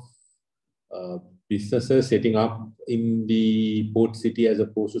attractiveness of businesses setting up in the port city as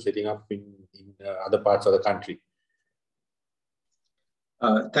opposed to setting up in other parts of the country.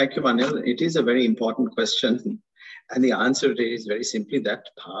 Thank you, Manil. It is a very important question. And the answer is very simply that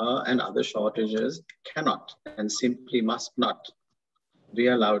power and other shortages cannot and simply must not be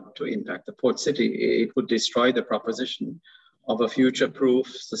allowed to impact the port city. It would destroy the proposition of a future-proof,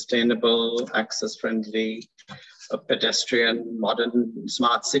 sustainable, access-friendly, pedestrian, modern,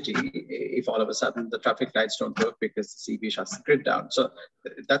 smart city if all of a sudden the traffic lights don't work because the CB shuts the grid down. So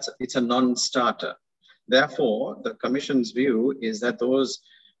it's a non-starter. Therefore, the Commission's view is that those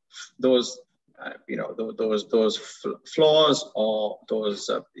flaws, or those,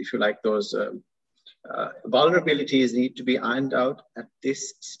 if you like, those vulnerabilities need to be ironed out at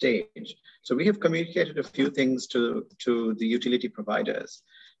this stage, So we have communicated a few things to the utility providers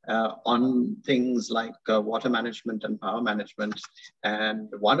on things like water management and power management. And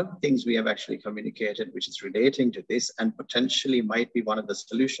one of the things we have actually communicated, which is relating to this and potentially might be one of the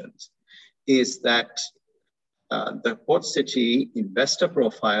solutions, is that the port city investor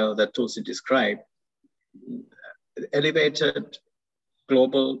profile that Tulsi described, elevated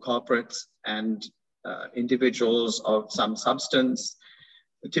global corporates and individuals of some substance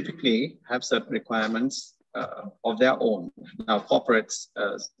typically have certain requirements of their own. Now, corporates,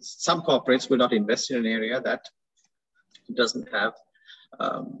 some corporates will not invest in an area that doesn't have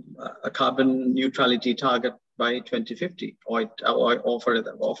a carbon neutrality target by 2050, or for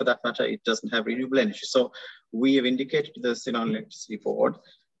that matter, it doesn't have renewable energy. So we have indicated to the Sri Lankan Electricity Board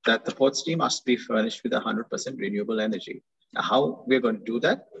that the port city must be furnished with 100% renewable energy. Now, how we're going to do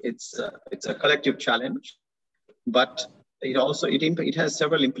that? It's a collective challenge, but it has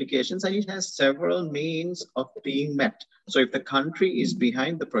several implications and it has several means of being met. So if the country is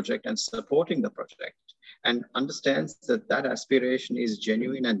behind the project and supporting the project and understands that that aspiration is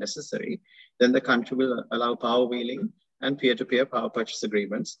genuine and necessary, then the country will allow power wheeling and peer-to-peer power purchase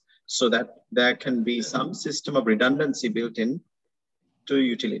agreements so that there can be some system of redundancy built in to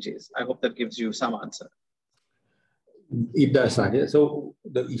utilities. I hope that gives you some answer. It does, Sanjay. So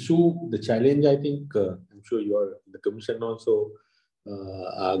the issue, the challenge, I think, I'm sure you are the commission also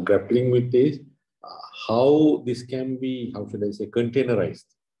are grappling with this, how this can be, how should I say, containerized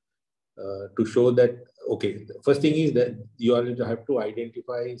to show that, okay, the first thing is that you all have to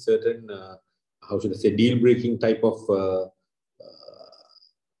identify certain, how should I say, deal-breaking type of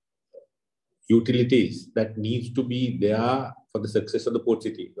utilities that needs to be there for the success of the port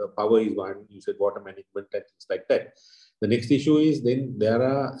city. Power is one, you said water management and things like that. The next issue is then there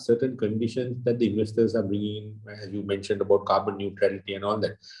are certain conditions that the investors are bringing in, as you mentioned about carbon neutrality and all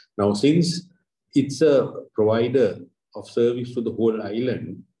that. Now, since it's a provider of service to the whole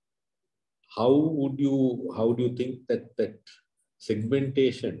island, how do you think that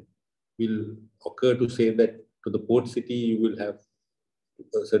segmentation will occur to say that to the port city you will have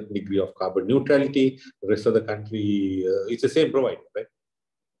a certain degree of carbon neutrality, the rest of the country, it's the same provider, right?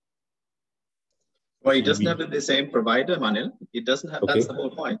 Well, it doesn't have to be the same provider, Manil. It doesn't have, okay. That's the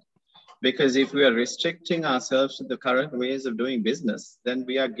whole point. Because if we are restricting ourselves to the current ways of doing business, then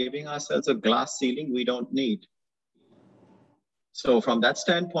we are giving ourselves a glass ceiling we don't need. So from that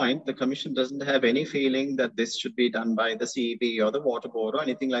standpoint, the Commission doesn't have any feeling that this should be done by the CEB or the Water Board or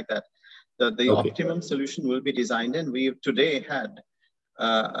anything like that. The okay. Optimum solution will be designed, and we've today had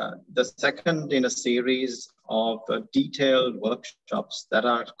the second in a series of detailed workshops that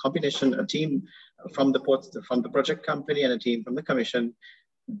are a combination, a team from the project company and a team from the Commission,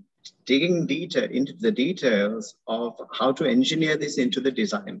 digging into the details of how to engineer this into the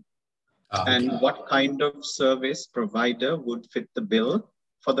design and what kind of service provider would fit the bill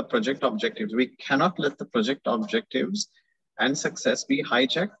for the project objectives. We cannot let the project objectives and success be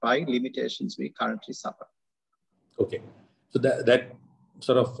hijacked by limitations we currently suffer. Okay, so that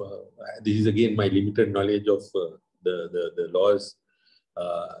sort of, this is again my limited knowledge of the laws.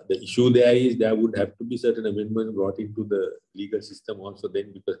 The issue there is there would have to be certain amendments brought into the legal system also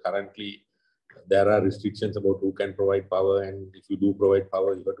then, because currently there are restrictions about who can provide power, and if you do provide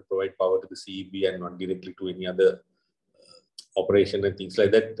power, you have to provide power to the CEB and not directly to any other operation and things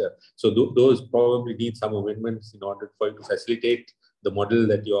like that. So those probably need some amendments in order for you to facilitate the model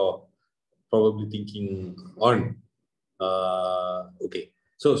that you're probably thinking on. Okay.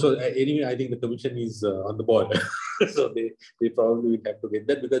 So anyway, I think the Commission is on the ball. So they probably will have to get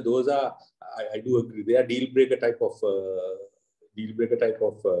that, because those are, I do agree, they are deal breaker type of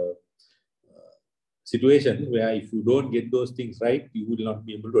situation where if you don't get those things right, you will not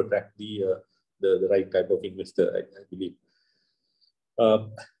be able to attract the right type of investor, I believe.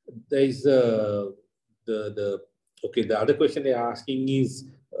 There is the other question they are asking is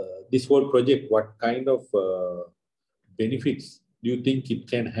this whole project, what kind of benefits do you think it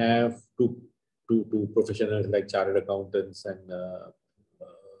can have to professionals like chartered accountants and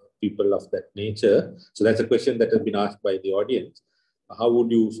people of that nature? So that's a question that has been asked by the audience. How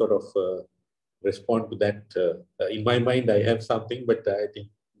would you sort of respond to that? In my mind, I have something, but I think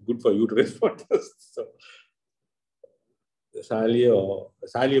good for you to respond first. So,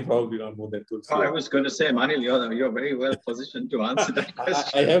 Sali probably not more than Tulsi. Oh, I was going to say, Manil, you're very well positioned to answer that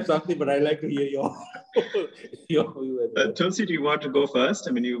question. I have something, but I'd like to hear your Tulsi, do you want to go first?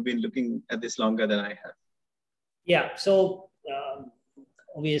 I mean, you've been looking at this longer than I have. Yeah, so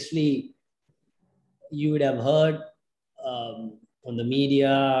obviously you would have heard on the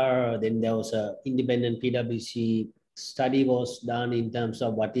media, then there was an independent PwC study was done in terms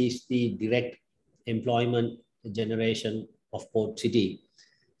of what is the direct employment generation of Port City.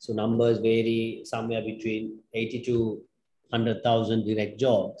 So numbers vary somewhere between 80 to 100,000 direct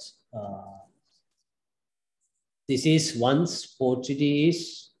jobs. This is once Port City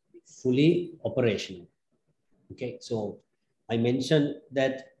is fully operational. Okay, so I mentioned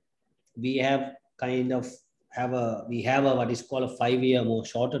that we have what is called a 5-year more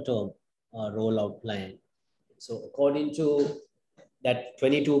shorter term rollout plan. So according to that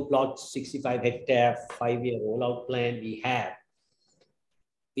 22 plots, 65 hectare, 5-year rollout plan we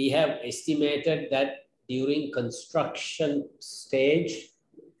have estimated that during construction stage,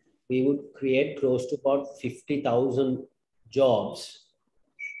 we would create close to about 50,000 jobs.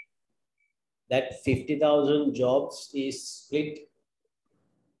 That 50,000 jobs is split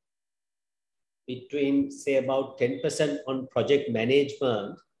between, say, about 10% on project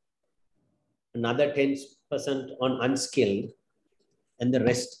management, another 10% on unskilled, and the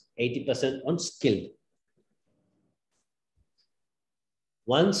rest 80% on skilled.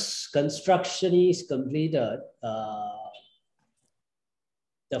 Once construction is completed,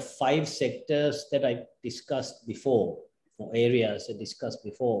 the 5 sectors that I discussed before, or areas I discussed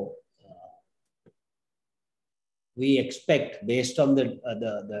before, we expect, based on the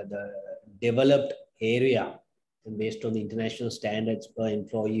developed area and based on the international standards per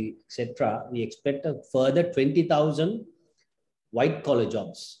employee, etc., we expect a further 20,000 white-collar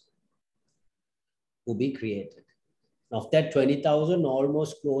jobs will be created. Of that 20,000,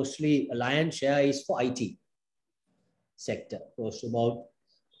 almost closely, a lion's share is for IT sector. Close to about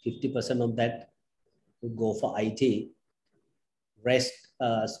 50% of that will go for IT. Rest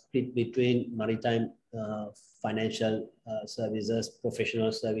split between maritime, financial services,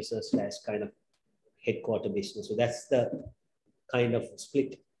 professional services, as kind of headquarter business. So that's the kind of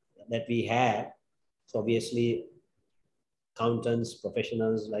split that we have. So obviously, accountants,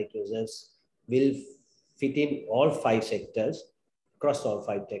 professionals like yourselves will fit in all 5 sectors, across all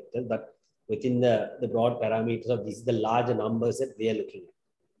 5 sectors, but within the broad parameters of these, the larger numbers that we are looking at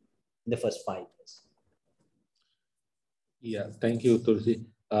in the first 5 years. Yeah, thank you, Tulsi.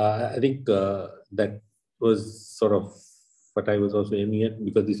 I think that was sort of what I was also aiming at,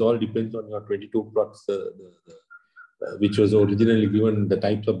 because this all depends on your 22 plots, which was originally given the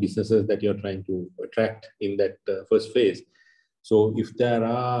types of businesses that you're trying to attract in that first phase. So if there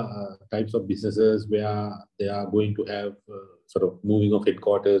are types of businesses where they are going to have sort of moving of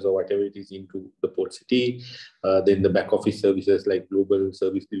headquarters or whatever it is into the Port City, then the back office services like global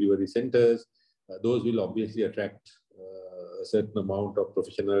service delivery centers, those will obviously attract a certain amount of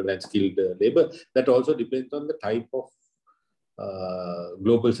professional and skilled labor. That also depends on the type of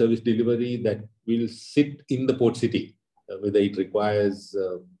global service delivery that will sit in the Port City, whether it requires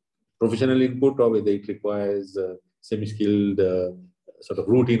professional input or whether it requires semi-skilled sort of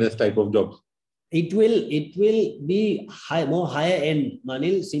routinous type of jobs. It will be more higher end,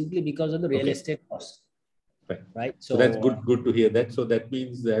 Manil, simply because of the real estate cost. Right. So that's good to hear that. So that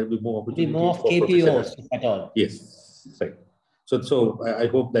means there will be more opportunities more for KPOs at all. Yes, right. So I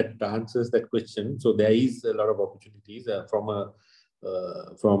hope that answers that question. So there is a lot of opportunities from a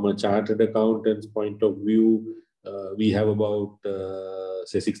chartered accountant's point of view. We have about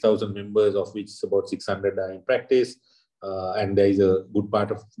say 6,000 members, of which about 600 are in practice, and there is a good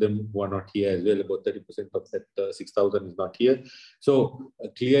part of them who are not here as well. About 30% of that 6,000 is not here. So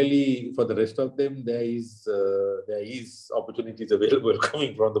clearly, for the rest of them, there is opportunities available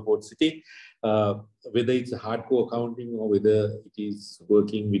coming from the Port City. Whether it's a hardcore accounting or whether it is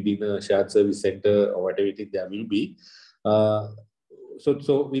working within a shared service center or whatever it is, there will be.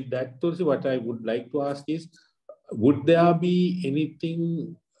 So with that, Tulsi, what I would like to ask is, would there be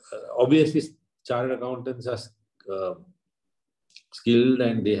anything, obviously chartered accountants are skilled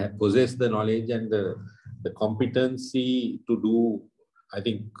and they possess the knowledge and the competency to do, I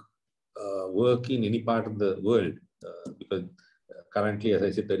think, work in any part of the world, because currently, as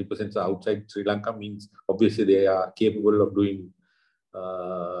I said, 30% are outside Sri Lanka, means obviously they are capable of doing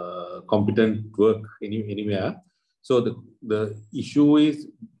competent work anywhere. So the issue is,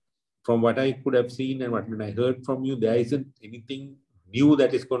 from what I could have seen and what I heard from you, there isn't anything new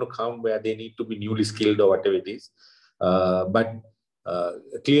that is going to come where they need to be newly skilled or whatever it is. But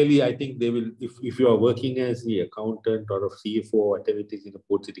clearly, I think they will, if you are working as the accountant or a CFO or whatever it is in a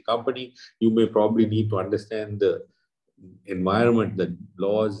Port City company, you may probably need to understand the environment, the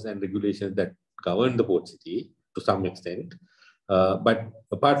laws and regulations that govern the Port City to some extent. But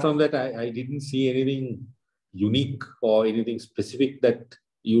apart from that, I didn't see anything unique or anything specific that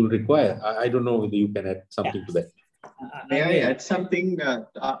you'll require. I don't know whether you can add something to that. May I add something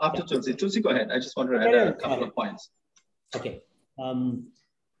after Tulsi? Tulsi, go ahead. I just want to add a couple of points. Okay.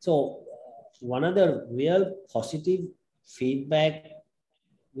 So one of the real positive feedback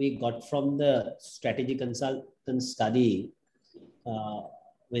we got from the strategy consultant study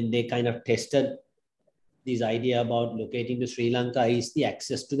when they kind of tested this idea about locating to Sri Lanka is the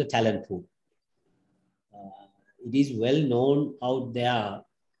access to the talent pool. It is well known out there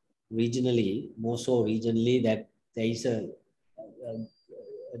regionally, more so regionally, that there is a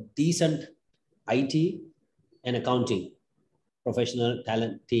decent IT and accounting professional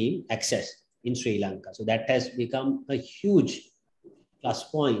talent team access in Sri Lanka. So that has become a huge plus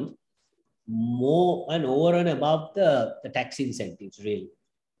point, more and over and above the tax incentives, really.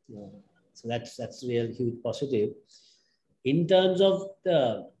 So that's real huge positive. In terms of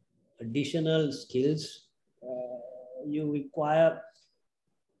the additional skills you require,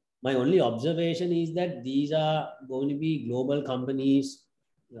 my only observation is that these are going to be global companies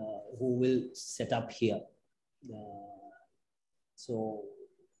who will set up here. So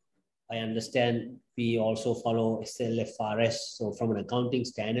I understand we also follow SLFRS. So from an accounting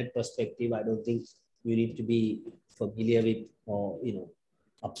standard perspective, I don't think you need to be familiar with or,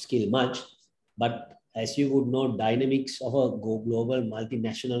 upskill much. But as you would know, dynamics of a global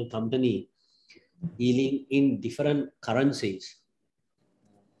multinational company dealing in different currencies,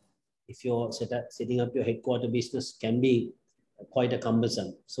 if you're setting up your headquarter business, can be quite a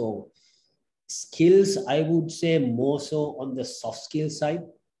cumbersome. So skills, I would say more so on the soft skill side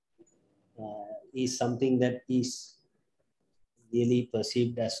is something that is really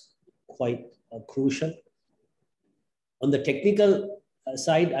perceived as quite crucial. On the technical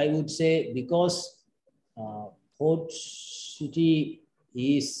side, I would say because Port City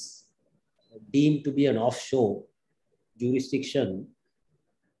is deemed to be an offshore jurisdiction,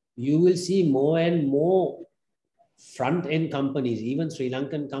 you will see more and more front-end companies, even Sri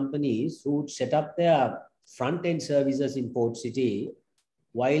Lankan companies, who would set up their front-end services in Port City,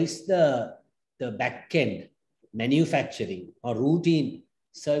 whilst the back-end manufacturing or routine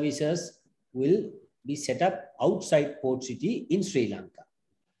services will be set up outside Port City in Sri Lanka.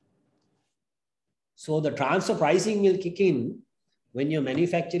 So the transfer pricing will kick in when your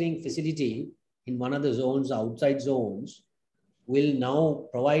manufacturing facility in one of the zones, outside zones, will now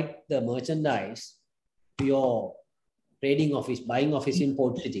provide the merchandise to your trading office, buying office in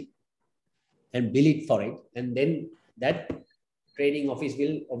Port City and bill it for it. And then that trading office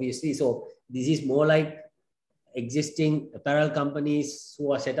will obviously, so this is more like existing apparel companies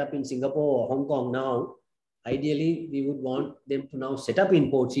who are set up in Singapore or Hong Kong now. Ideally, we would want them to now set up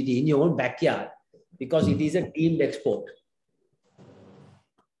in Port City in your own backyard because it is a deemed export.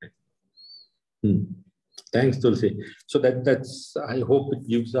 Thanks, Tulsi. So that's, I hope it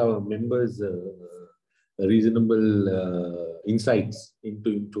gives our members reasonable insights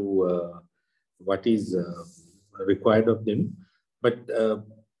into what is required of them. But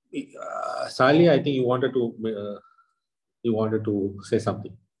Sali, I think you wanted to say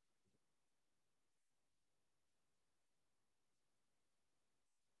something.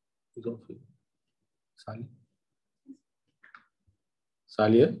 Sali?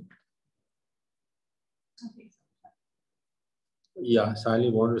 Salia? Yeah,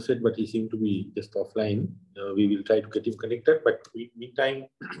 Sali wanted to say, but he seemed to be just offline. We will try to get him connected, but meantime,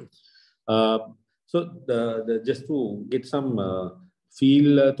 so just to get some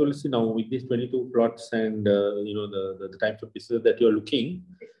feel, Tulsi, now with these 22 plots and the types of pieces that you're looking.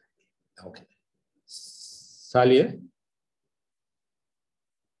 Okay, Salia.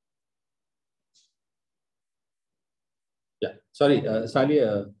 Yeah, sorry,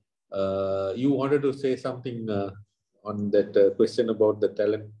 Salia, you wanted to say something on that question about the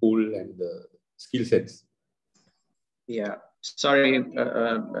talent pool and the skill sets. Yeah, sorry,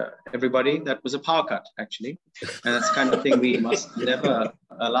 everybody, that was a power cut, actually. And that's the kind of thing we must never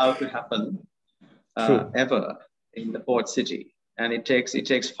allow to happen ever in the port city. And it takes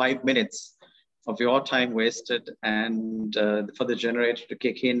 5 minutes of your time wasted and for the generator to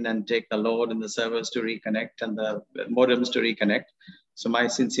kick in and take the load and the servers to reconnect and the modems to reconnect. So my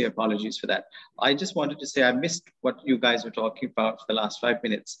sincere apologies for that. I just wanted to say I missed what you guys were talking about for the last 5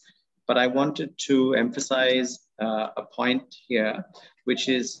 minutes, but I wanted to emphasize a point here, which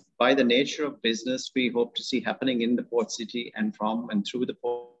is by the nature of business, we hope to see happening in the port city and from and through the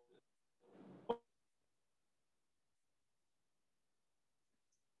port.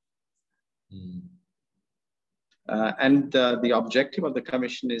 And the objective of the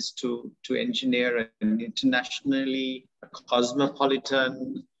commission is to engineer an internationally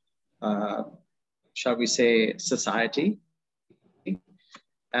cosmopolitan, shall we say, society,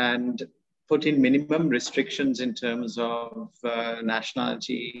 and put in minimum restrictions in terms of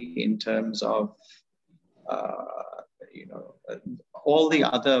nationality, in terms of all the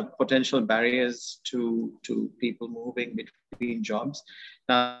other potential barriers to people moving between jobs.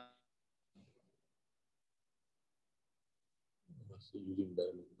 Now,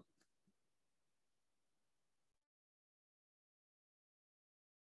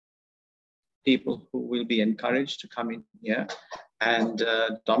 people who will be encouraged to come in here and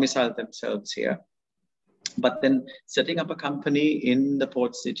domicile themselves here. But then setting up a company in the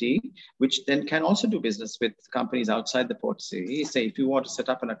port city, which then can also do business with companies outside the port city. Say, if you want to set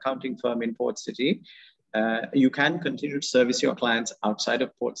up an accounting firm in port city, you can continue to service your clients outside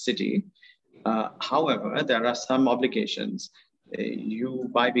of port city. However, there are some obligations. You,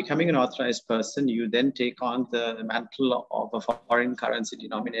 by becoming an authorized person, you then take on the mantle of a foreign currency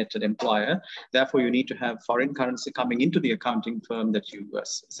denominated employer. Therefore, you need to have foreign currency coming into the accounting firm that you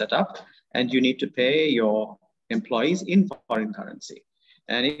set up, and you need to pay your employees in foreign currency.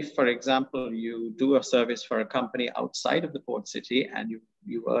 And if, for example, you do a service for a company outside of the port city and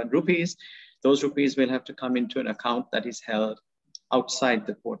you earn rupees, those rupees will have to come into an account that is held outside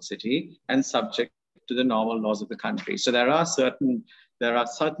the port city and subject to the normal laws of the country. So there are certain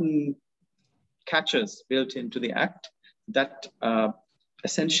catches built into the act that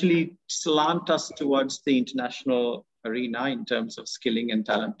essentially slant us towards the international arena in terms of skilling and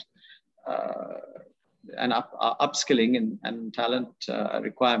talent and upskilling and talent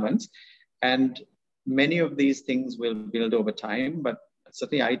requirements. And many of these things will build over time, but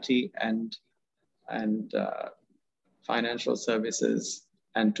certainly IT and financial services,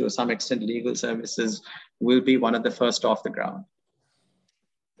 and to some extent legal services, will be one of the first off the ground.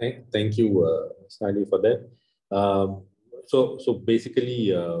 Thank you, Sally, for that. So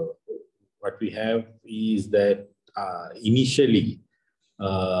basically, what we have is that initially,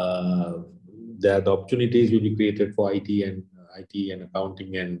 the opportunities will be created for IT and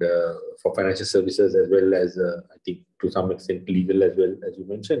accounting and for financial services, as well as I think to some extent legal as well, as you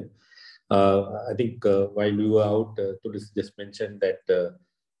mentioned. I think while we were out, Tulis just mentioned that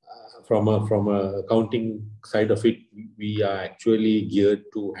from a accounting side of it, we are actually geared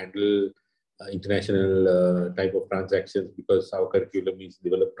to handle international type of transactions, because our curriculum is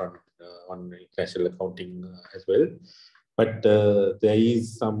developed on international accounting as well. But there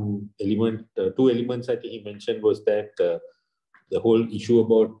is some element, two elements I think he mentioned, was that the whole issue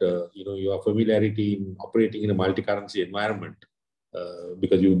about your familiarity in operating in a multi-currency environment.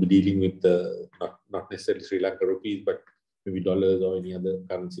 Because you will be dealing with not necessarily Sri Lanka rupees, but maybe dollars or any other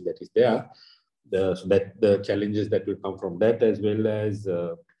currency that is there. So that the challenges that will come from that, as well as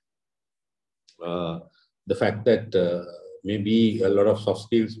the fact that maybe a lot of soft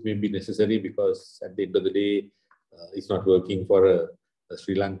skills may be necessary, because at the end of the day, it's not working for a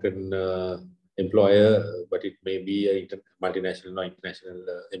Sri Lankan employer, but it may be a multinational or international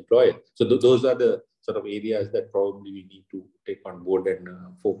employer. So those are the sort of areas that probably we need to take on board and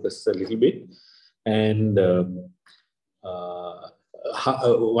focus a little bit. And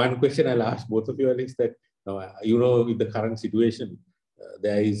one question I'll ask both of you, Alex, that with the current situation,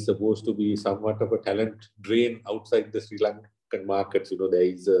 there is supposed to be somewhat of a talent drain outside the Sri Lankan markets. There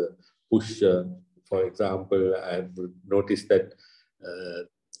is a push. For example, I've noticed that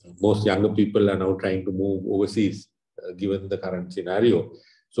most younger people are now trying to move overseas, given the current scenario.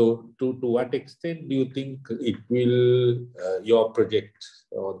 So to what extent do you think it will, your project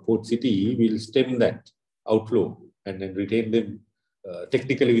or Port City will stem that outflow and then retain them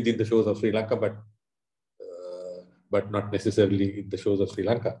technically within the shores of Sri Lanka, but not necessarily in the shores of Sri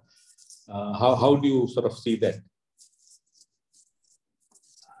Lanka? How do you sort of see that?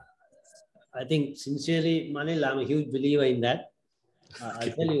 I think sincerely, Manil, I'm a huge believer in that.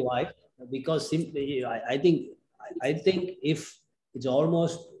 I'll tell you why. Because simply, I think if it's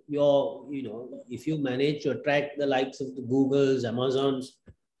almost if you manage to attract the likes of the Googles, Amazons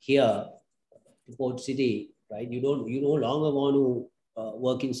here to Port City, right? You no longer want to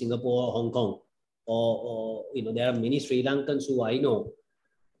work in Singapore or Hong Kong, or there are many Sri Lankans who I know.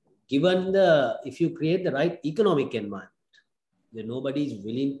 Given if you create the right economic environment, then nobody is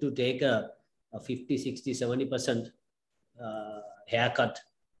willing to take a 50, 60, 70% haircut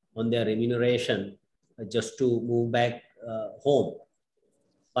on their remuneration just to move back home.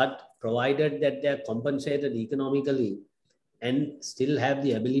 But provided that they're compensated economically and still have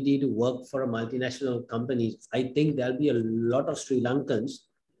the ability to work for a multinational company, I think there'll be a lot of Sri Lankans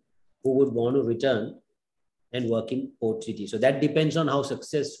who would want to return and work in Port City. So that depends on how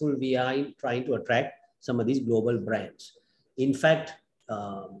successful we are in trying to attract some of these global brands. In fact,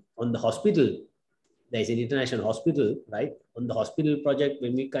 on the hospital, there's an international hospital, right? On the hospital project,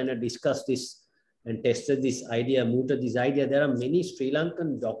 when we kind of discussed this and tested this idea, mooted this idea, there are many Sri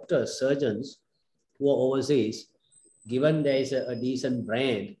Lankan doctors, surgeons who are overseas given there is a decent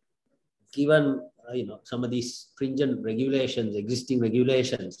brand, given some of these stringent regulations, existing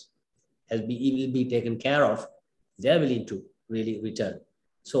regulations, will be taken care of, they're willing to really return.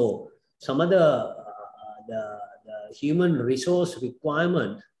 So some of the human resource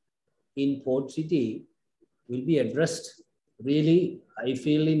requirement in Port City will be addressed really, I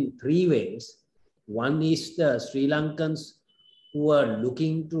feel, in 3 ways. One is the Sri Lankans who are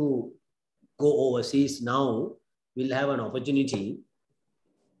looking to go overseas now will have an opportunity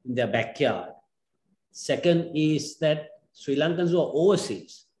in their backyard. Second is that Sri Lankans who are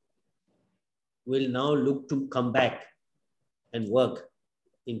overseas will now look to come back and work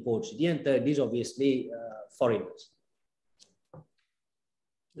in Port City. And third is obviously foreigners.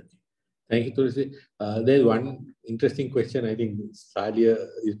 Thank you, Tulsi. There's one interesting question. I think Sadia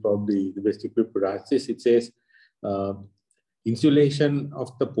is probably the best equipped to answer this. It says, insulation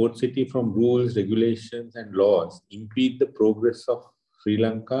of the port city from rules, regulations, and laws impede the progress of Sri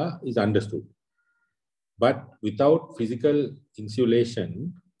Lanka is understood. But without physical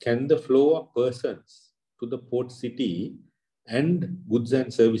insulation, can the flow of persons to the port city and goods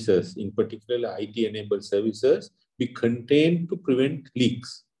and services, in particular IT-enabled services, be contained to prevent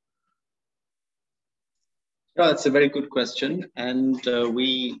leaks? Well, that's a very good question, and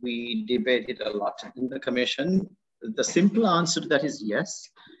we debated a lot in the commission. The simple answer to that is yes,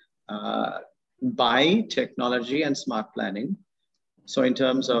 by technology and smart planning. So in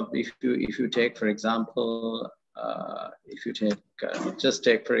terms of if you take, for example, just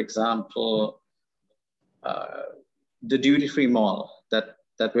take for example the duty-free mall that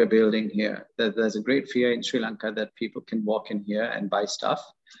we're building here. There's a great fear in Sri Lanka that people can walk in here and buy stuff,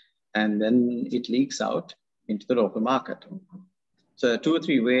 and then it leaks out into the local market. So there are 2 or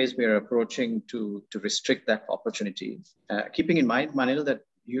 3 ways we are approaching to restrict that opportunity. Keeping in mind, Manil, that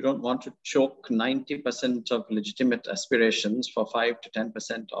you don't want to choke 90% of legitimate aspirations for 5 to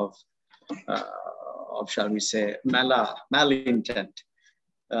 10% of shall we say, malintent.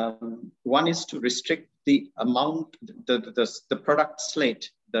 One is to restrict the amount, the product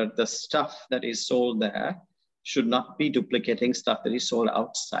slate, the stuff that is sold there should not be duplicating stuff that is sold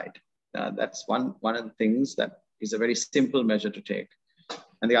outside. That's one of the things that is a very simple measure to take.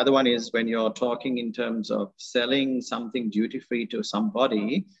 And the other one is when you're talking in terms of selling something duty-free to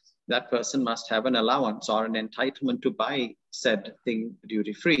somebody, that person must have an allowance or an entitlement to buy said thing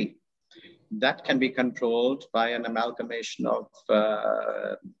duty-free. That can be controlled by an amalgamation of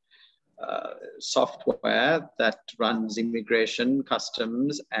software that runs immigration,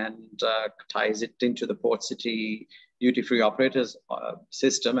 customs, and ties it into the Port City duty-free operators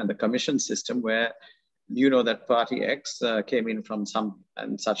system and the commission system, where you know that party X came in from some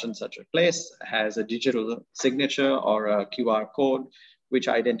and such a place, has a digital signature or a QR code which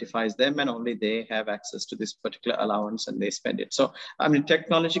identifies them, and only they have access to this particular allowance and they spend it. So, I mean,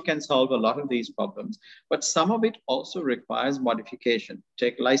 technology can solve a lot of these problems, but some of it also requires modification.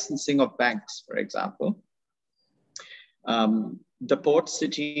 Take licensing of banks, for example. The Port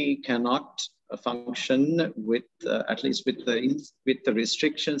City cannot function with, at least with the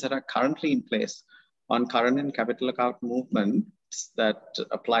restrictions that are currently in place on current and capital account movements that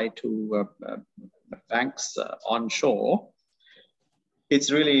apply to banks onshore.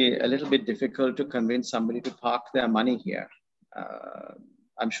 It's really a little bit difficult to convince somebody to park their money here.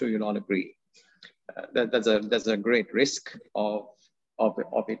 I'm sure you'll all agree. There's a great risk of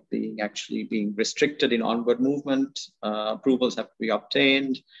it being restricted in onward movement. Approvals have to be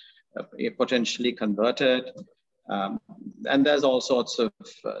obtained, potentially converted. And there's all sorts of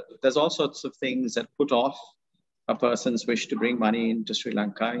things that put off a person's wish to bring money into Sri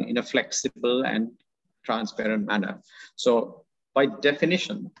Lanka in a flexible and transparent manner. So by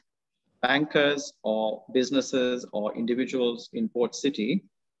definition, bankers or businesses or individuals in Port City,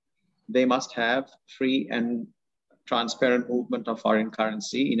 they must have free and transparent movement of foreign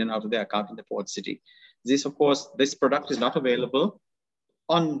currency in and out of their account in the Port City. This, of course, this product is not available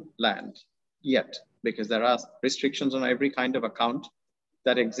on land yet, because there are restrictions on every kind of account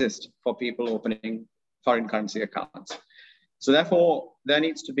that exist for people opening foreign currency accounts. So therefore, there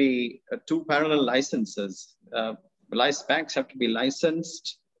needs to be 2 parallel licenses. Banks have to be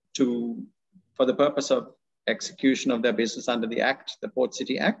licensed for the purpose of execution of their business under the Act, the Port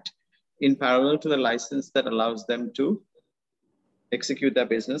City Act, in parallel to the license that allows them to execute their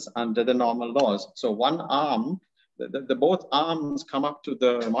business under the normal laws. So one arm, both arms come up to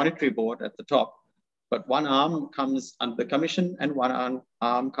the monetary board at the top, but one arm comes under the commission and one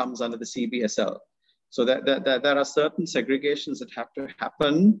arm comes under the CBSL. So there are certain segregations that have to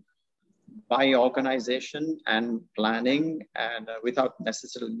happen by organization and planning, and without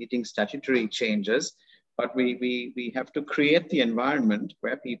necessarily needing statutory changes. but we have to create the environment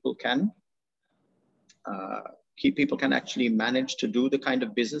where people can actually manage to do the kind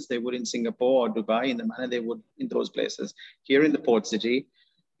of business they would in Singapore or Dubai in the manner they would in those places here in the port city,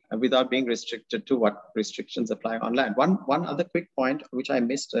 without being restricted to what restrictions apply on land. One other quick point, which I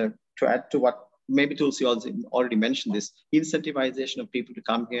missed to add to what maybe Tulsi already mentioned, this incentivization of people to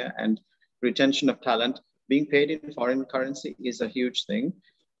come here and retention of talent. Being paid in foreign currency is a huge thing,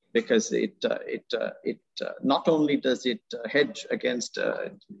 because it not only does it hedge against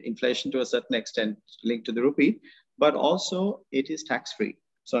inflation to a certain extent linked to the rupee, but also it is tax-free.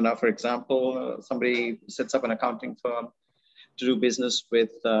 So now, for example, somebody sets up an accounting firm to do business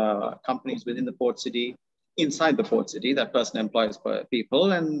with companies within the port city, inside the port city. That person employs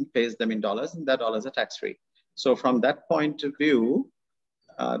people and pays them in dollars, and that dollars are tax-free. So from that point of view,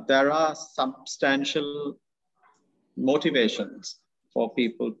 there are substantial motivations for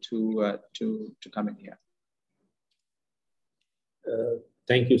people to come in here.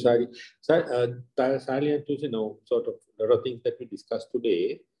 Thank you, Sari. Sari and Tulsi, sort of a lot of things that we discussed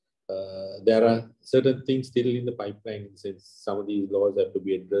today. There are certain things still in the pipeline, since some of these laws have to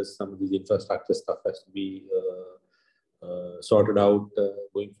be addressed, some of these infrastructure stuff has to be sorted out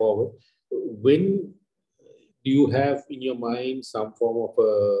going forward. When do you have in your mind some form of a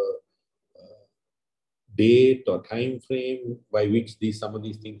date or time frame by which some of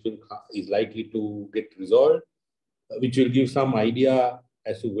these things is likely to get resolved, which will give some idea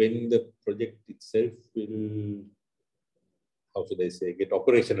as to when the project itself will, how should I say, get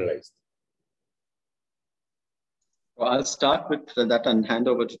operationalized? Well, I'll start with that and hand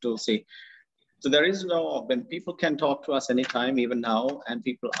over to Tulsi. So there is when people can talk to us anytime, even now, and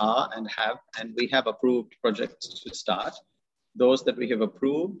people are and we have approved projects to start. Those that we have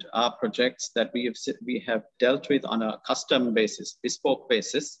approved are projects that we have dealt with on a custom basis, bespoke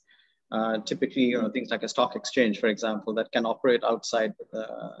basis. Typically, things like a stock exchange, for example, that can operate outside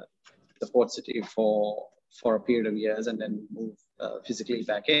the port city for a period of years and then move physically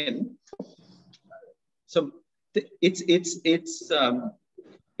back in. So it's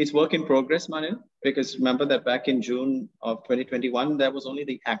work in progress, Manu, because remember that back in June of 2021, there was only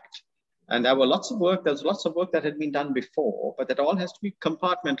the act. And there was lots of work that had been done before, but that all has to be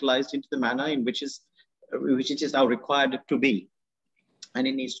compartmentalized into the manner in which it is now required to be. And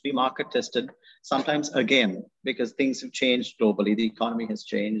it needs to be market tested, sometimes again, because things have changed globally. The economy has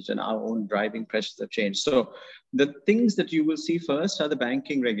changed and our own driving pressures have changed. So the things that you will see first are the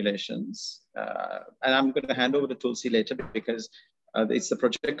banking regulations. And I'm going to hand over to Tulsi later, because it's the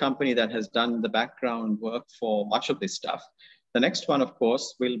project company that has done the background work for much of this stuff. The next one, of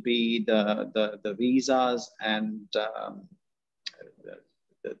course, will be the visas and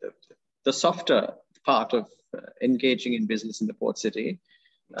the softer part of engaging in business in the port city.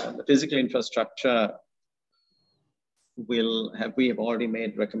 The physical infrastructure we have already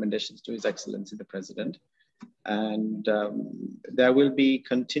made recommendations to His Excellency the President, and there will be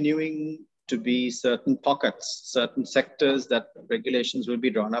continuing to be certain pockets, certain sectors that regulations will be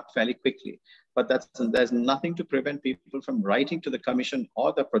drawn up fairly quickly. But there's nothing to prevent people from writing to the Commission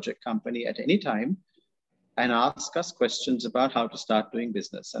or the project company at any time and ask us questions about how to start doing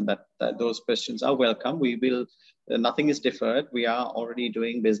business. And that those questions are welcome. We will, nothing is deferred. We are already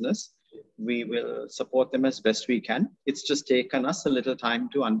doing business. We will support them as best we can. It's just taken us a little time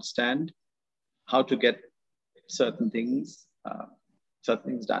to understand how to get certain things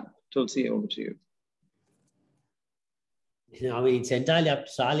done. Tulsi, over to you. I mean, it's entirely up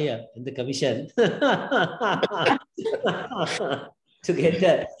to Salia and the Commission to get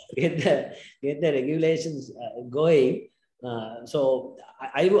the regulations going. So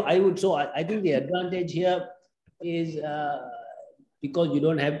I think the advantage here is because you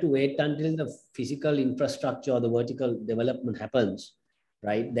don't have to wait until the physical infrastructure or the vertical development happens,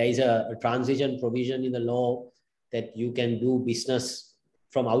 right? There is a transition provision in the law that you can do business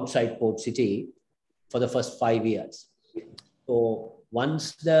from outside port city for the first 5 years. So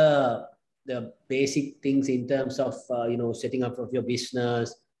once the basic things in terms of setting up of your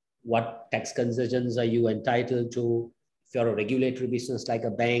business, what tax concessions are you entitled to? If you're a regulatory business like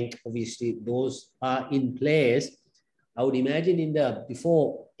a bank, obviously those are in place. I would imagine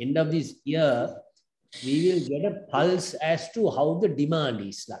before end of this year, we will get a pulse as to how the demand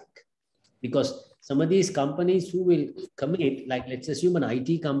is like. Because some of these companies who will commit, like let's assume an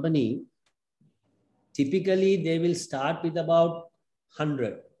IT company, typically they will start with about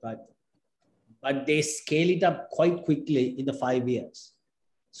 100, right? But they scale it up quite quickly in the 5 years.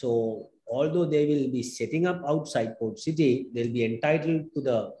 So although they will be setting up outside port city, they'll be entitled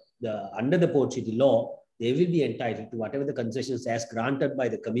to under the port city law, they will be entitled to whatever the concessions as granted by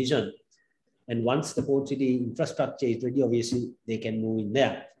the Commission. And once the port city infrastructure is ready, obviously they can move in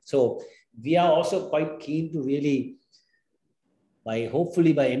there. So we are also quite keen to really,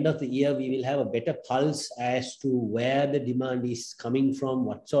 hopefully by end of the year, we will have a better pulse as to where the demand is coming from,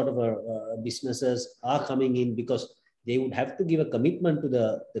 what sort of businesses are coming in, because they would have to give a commitment to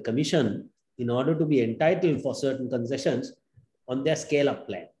the commission in order to be entitled for certain concessions on their scale-up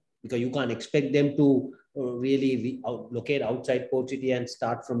plan, because you can't expect them to really locate outside Port City and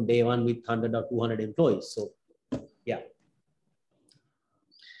start from day one with 100 or 200 employees. So, yeah.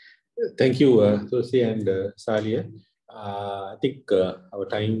 Thank you, Tulsi and Salia. I think our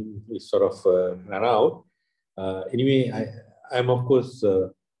time is sort of run out. Anyway, I'm of course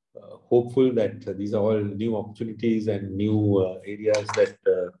hopeful that these are all new opportunities and new areas that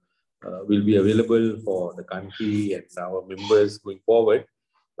will be available for the country and our members going forward.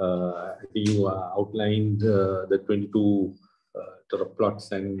 I think you outlined the 22 sort of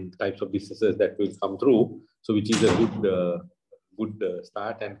plots and types of businesses that will come through, so which is a good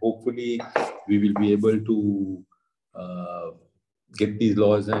start, and hopefully we will be able to get these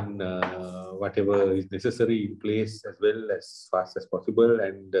laws and whatever is necessary in place as well as fast as possible,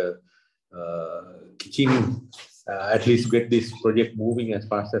 and at least get this project moving as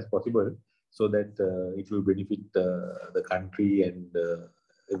fast as possible, so that it will benefit the country and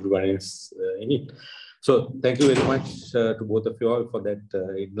everyone else in it. So thank you very much to both of you all for that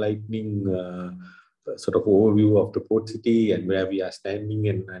enlightening sort of overview of the port city and where we are standing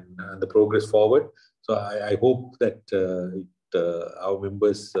and the progress forward. So I hope that our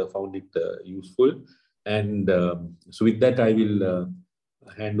members found it useful. And so with that, I will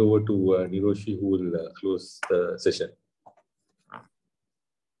hand over to Niroshi, who will close the session.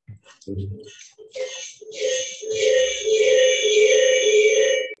 Thank you.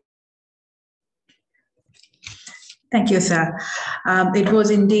 Thank you, sir. It was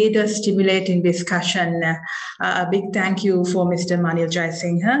indeed a stimulating discussion. A big thank you for Mr. Manil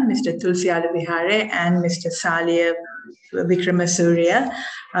Jaisinghe, Mr. Tulsi Aluvihare, and Mr. Salia Vikramasuriya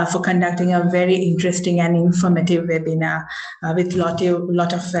for conducting a very interesting and informative webinar with lot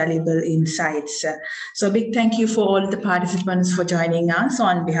of valuable insights. So a big thank you for all the participants for joining us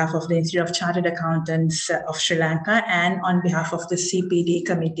on behalf of the Institute of Chartered Accountants of Sri Lanka and on behalf of the CPD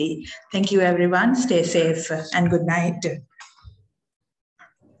committee. Thank you, everyone. Stay safe and good night.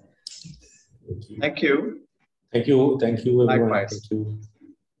 Thank you. Thank you. Thank you, everyone. Likewise. Thank you.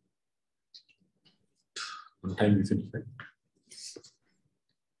 On time we finish, right?